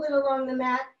a little bit along the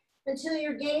mat until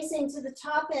you're gazing to the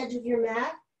top edge of your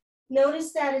mat.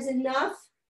 Notice that is enough.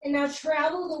 And now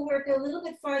travel the work a little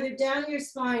bit farther down your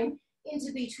spine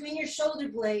into between your shoulder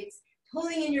blades,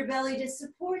 pulling in your belly to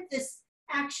support this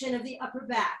action of the upper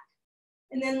back.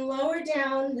 And then lower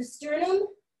down the sternum,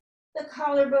 the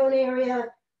collarbone area,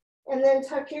 and then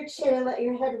tuck your chin and let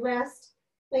your head rest.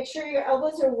 Make sure your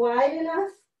elbows are wide enough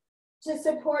to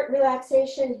support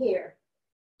relaxation here.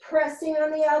 Pressing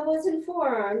on the elbows and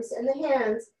forearms and the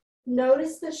hands.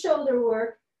 Notice the shoulder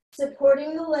work,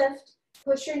 supporting the lift.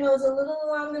 Push your nose a little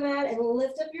along the mat and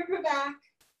lift up your upper back.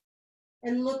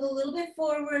 And look a little bit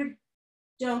forward.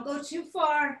 Don't go too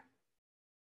far.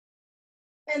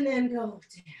 And then go down.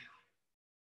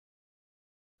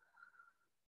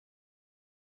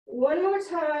 One more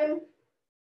time.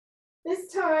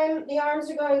 This time, the arms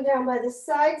are going down by the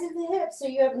sides of the hips, so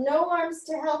you have no arms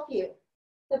to help you.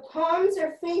 The palms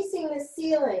are facing the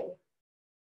ceiling.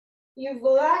 You've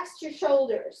relaxed your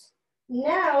shoulders.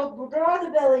 Now, draw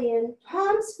the belly in,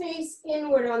 palms face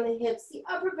inward on the hips. The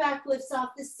upper back lifts off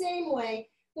the same way,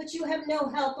 but you have no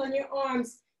help on your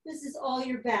arms. This is all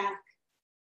your back.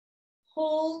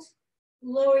 Hold,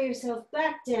 lower yourself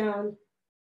back down.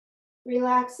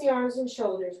 Relax the arms and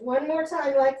shoulders. One more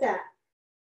time like that.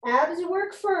 Abs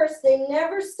work first, they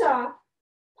never stop.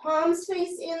 Palms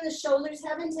face in, the shoulders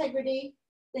have integrity.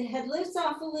 The head lifts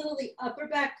off a little, the upper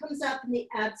back comes up, and the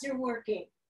abs are working.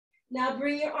 Now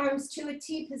bring your arms to a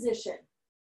T position.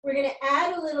 We're gonna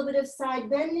add a little bit of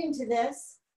side bending to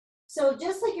this. So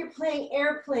just like you're playing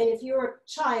airplane if you're a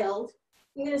child,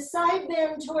 I'm gonna side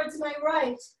bend towards my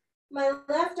right. My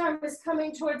left arm is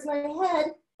coming towards my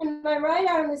head, and my right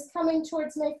arm is coming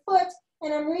towards my foot,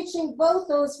 and I'm reaching both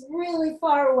those really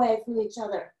far away from each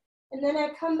other. And then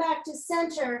I come back to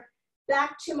center,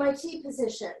 back to my T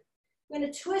position. I'm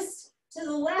gonna twist to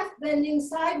the left, bending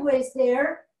sideways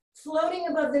there, floating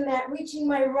above the mat, reaching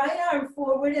my right arm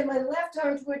forward and my left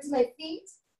arm towards my feet.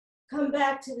 Come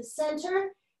back to the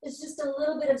center. It's just a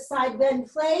little bit of side bend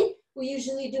play. We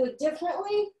usually do it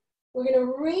differently. We're gonna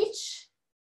reach.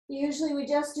 Usually we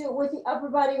just do it with the upper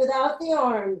body without the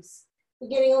arms. We're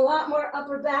getting a lot more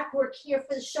upper back work here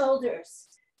for the shoulders.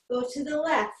 Go to the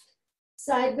left.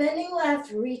 Side bending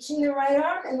left, reaching the right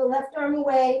arm and the left arm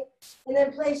away, and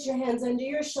then place your hands under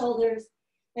your shoulders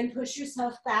and push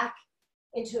yourself back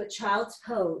into a child's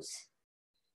pose.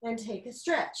 And take a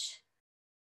stretch.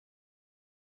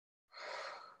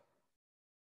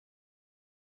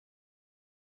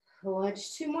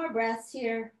 Just 2 more breaths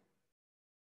here.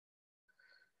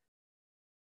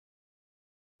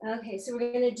 Okay, so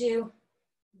we're gonna do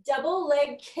double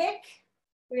leg kick.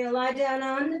 We're gonna lie down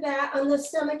on the back, on the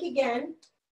stomach again.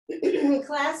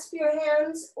 Clasp your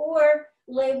hands or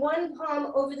lay one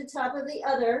palm over the top of the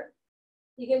other.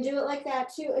 You can do it like that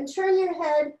too. And turn your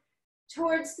head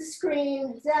towards the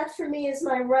screen. That for me is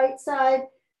my right side.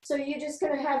 So you're just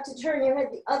gonna have to turn your head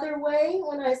the other way.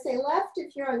 When I say left,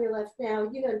 if you're on your left now,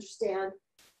 you'd understand.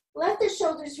 Let the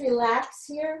shoulders relax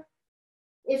here.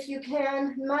 If you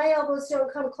can, my elbows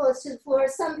don't come close to the floor.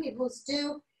 Some people's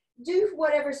do. Do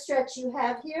whatever stretch you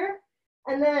have here.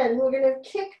 And then we're gonna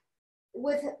kick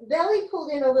with belly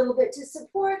pulled in a little bit to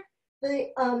support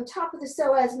the top of the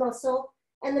psoas muscle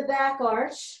and the back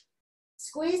arch.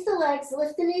 Squeeze the legs,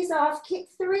 lift the knees off, kick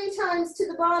 3 times to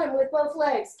the bottom with both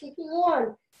legs, kicking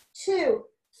 1, 2,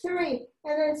 3,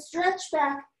 and then stretch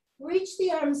back, reach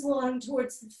the arms long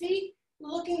towards the feet,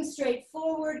 looking straight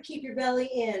forward, keep your belly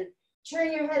in.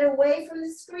 Turn your head away from the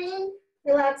screen,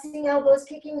 relaxing elbows,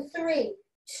 kicking 3,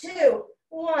 2,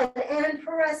 1, and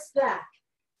press back.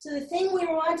 So the thing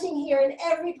we're wanting here in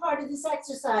every part of this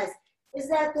exercise is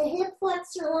that the hip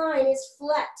flexor line is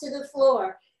flat to the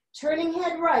floor. Turning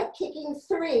head right, kicking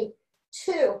 3,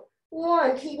 2,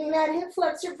 1, keeping that hip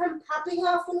flexor from popping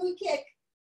off when we kick.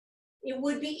 It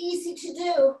would be easy to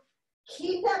do.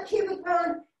 Keep that pubic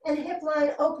bone and hip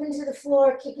line open to the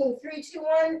floor, kicking 3, 2,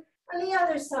 1 on the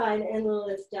other side and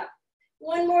lift up.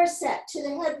 One more set to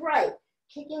the head right,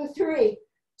 kicking 3,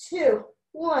 2,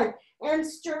 1, and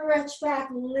stretch back,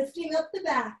 lifting up the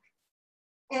back.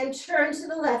 And turn to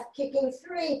the left, kicking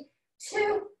 3,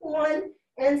 2, 1,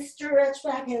 and stretch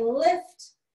back and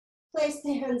lift. Place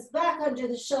the hands back under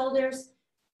the shoulders.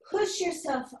 Push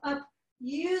yourself up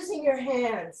using your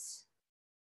hands.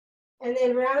 And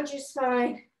then round your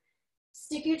spine.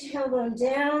 Stick your tailbone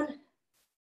down.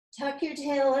 Tuck your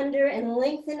tail under and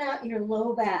lengthen out your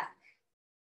low back.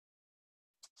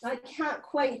 I can't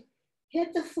quite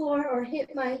hit the floor or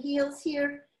hit my heels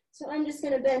here, so I'm just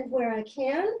going to bend where I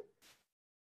can.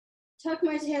 Tuck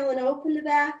my tail and open the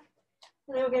back.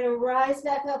 And I'm going to rise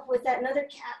back up with that another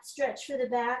cat stretch for the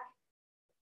back.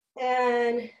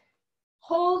 And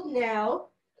hold now.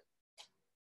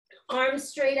 Arms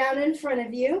straight out in front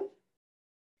of you.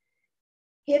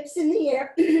 Hips in the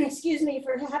air, excuse me,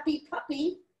 for happy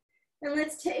puppy. And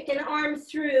let's take an arm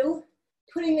through,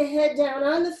 putting the head down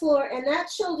on the floor and that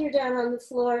shoulder down on the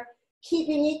floor,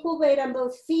 keeping equal weight on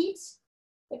both feet,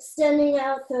 extending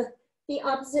out the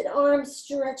opposite arm,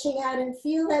 stretching out, and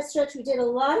feel that stretch. We did a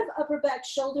lot of upper back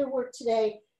shoulder work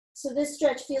today, so this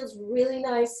stretch feels really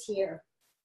nice here.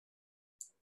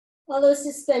 All those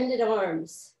suspended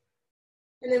arms.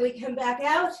 And then we come back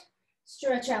out,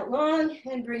 stretch out long,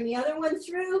 and bring the other one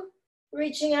through,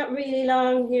 reaching out really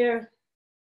long here.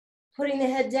 Putting the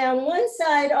head down. One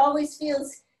side always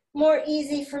feels more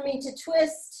easy for me to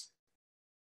twist.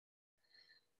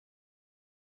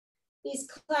 These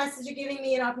classes are giving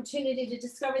me an opportunity to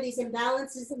discover these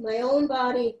imbalances in my own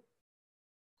body.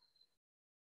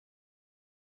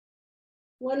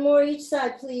 One more each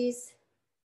side, please.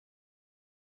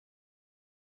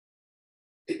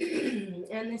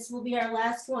 And this will be our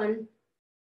last one.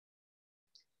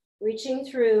 Reaching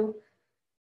through.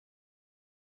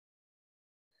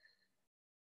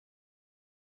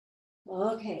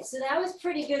 Okay, so that was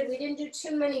pretty good. We didn't do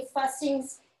too many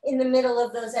fussings in the middle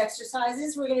of those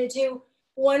exercises. We're going to do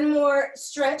one more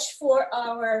stretch for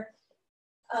our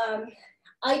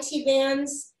IT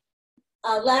bands,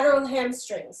 lateral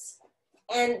hamstrings,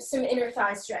 and some inner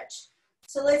thigh stretch.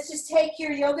 So let's just take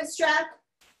your yoga strap,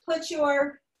 put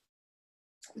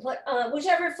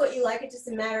whichever foot you like, it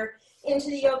doesn't matter, into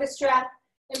the yoga strap,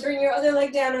 and bring your other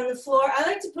leg down on the floor. I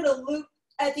like to put a loop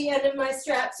at the end of my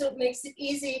strap so it makes it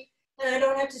easy and I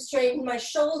don't have to straighten my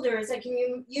shoulders. I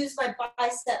can use my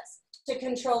biceps to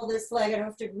control this leg. I don't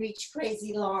have to reach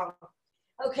crazy long.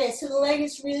 Okay, so the leg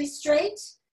is really straight.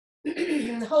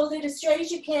 Hold it as straight as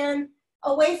you can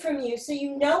away from you so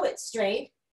you know it's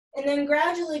straight. And then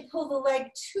gradually pull the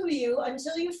leg to you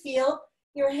until you feel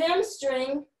your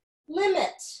hamstring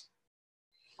limit.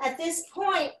 At this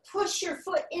point, push your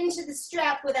foot into the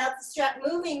strap without the strap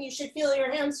moving. You should feel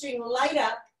your hamstring light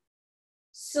up.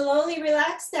 Slowly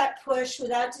relax that push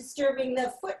without disturbing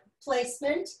the foot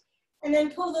placement, and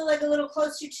then pull the leg a little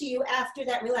closer to you after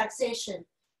that relaxation.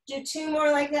 Do 2 more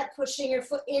like that, pushing your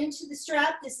foot into the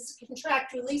strap. This is a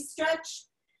contract release stretch.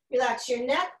 Relax your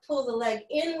neck, pull the leg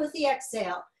in with the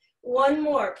exhale. 1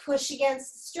 more, push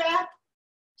against the strap,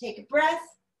 take a breath,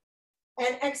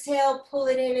 and exhale, pull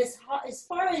it in as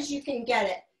far as you can get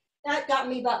it. That got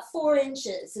me about 4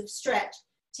 inches of stretch.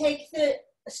 Take the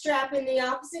strap in the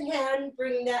opposite hand,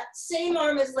 bring that same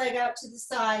arm as leg out to the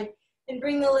side, and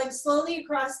bring the leg slowly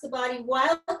across the body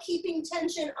while keeping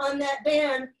tension on that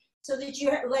band so that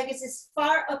your leg is as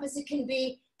far up as it can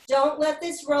be. Don't let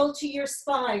this roll to your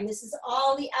spine. This is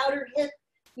all the outer hip,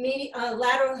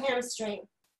 lateral hamstring.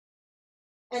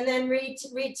 And then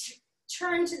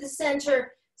return to the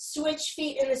center, switch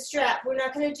feet in the strap. We're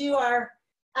not going to do our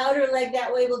outer leg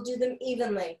that way. We'll do them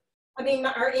evenly.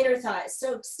 Our inner thighs.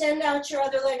 So extend out your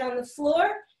other leg on the floor,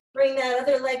 bring that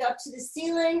other leg up to the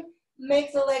ceiling,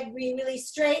 make the leg really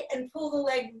straight and pull the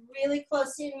leg really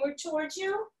close inward towards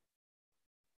you.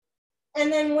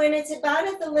 And then when it's about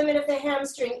at the limit of the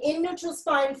hamstring, in neutral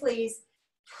spine, please,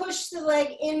 push the leg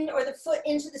in or the foot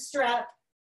into the strap,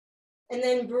 and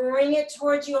then bring it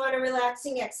towards you on a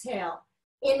relaxing exhale.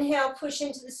 Inhale, push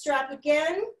into the strap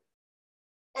again,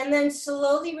 and then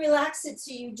slowly relax it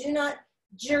so you do not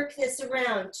jerk this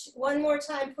around. One more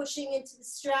time, pushing into the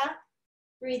strap,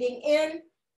 breathing in,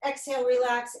 exhale,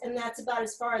 relax, and that's about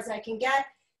as far as I can get.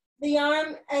 The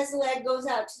arm as the leg goes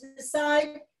out to the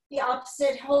side, the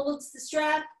opposite holds the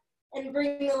strap, and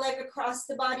bring the leg across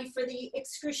the body for the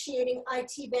excruciating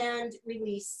IT band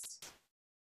release.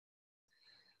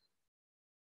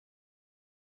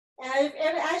 And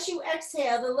as you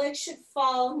exhale, the leg should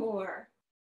fall more.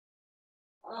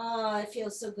 Oh, it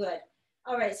feels so good.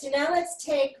 All right, so now let's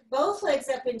take both legs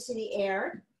up into the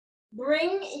air.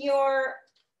 Bring your,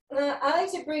 I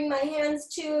like to bring my hands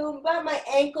to about my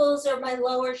ankles or my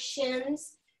lower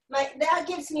shins. That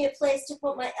gives me a place to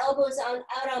put my elbows out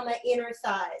on my inner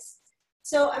thighs.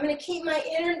 So I'm going to keep my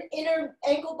inner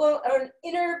ankle bone or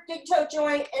inner big toe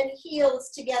joint and heels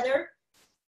together.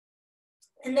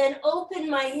 And then open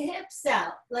my hips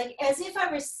out, like as if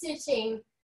I were sitting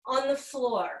on the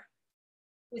floor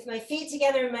with my feet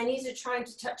together and my knees are trying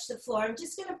to touch the floor. I'm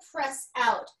just gonna press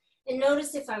out and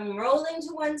notice if I'm rolling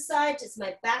to one side, does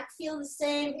my back feel the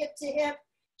same hip to hip?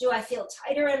 Do I feel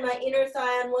tighter in my inner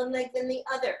thigh on one leg than the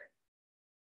other?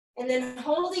 And then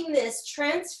holding this,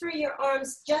 transfer your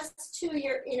arms just to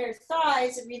your inner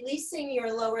thighs, releasing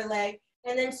your lower leg,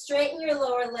 and then straighten your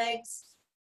lower legs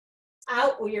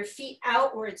out or your feet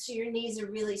outward so your knees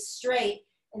are really straight.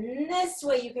 And this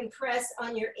way you can press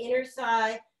on your inner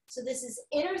thigh. So this is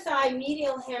inner thigh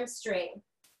medial hamstring.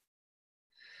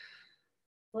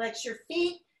 Flex your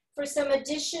feet for some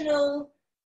additional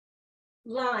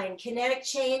line, kinetic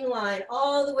chain line,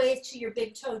 all the way to your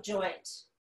big toe joint.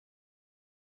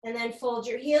 And then fold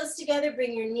your heels together,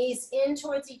 bring your knees in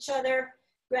towards each other,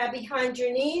 grab behind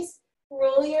your knees,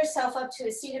 roll yourself up to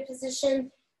a seated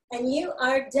position, and you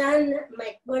are done,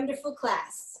 my wonderful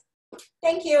class.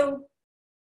 Thank you.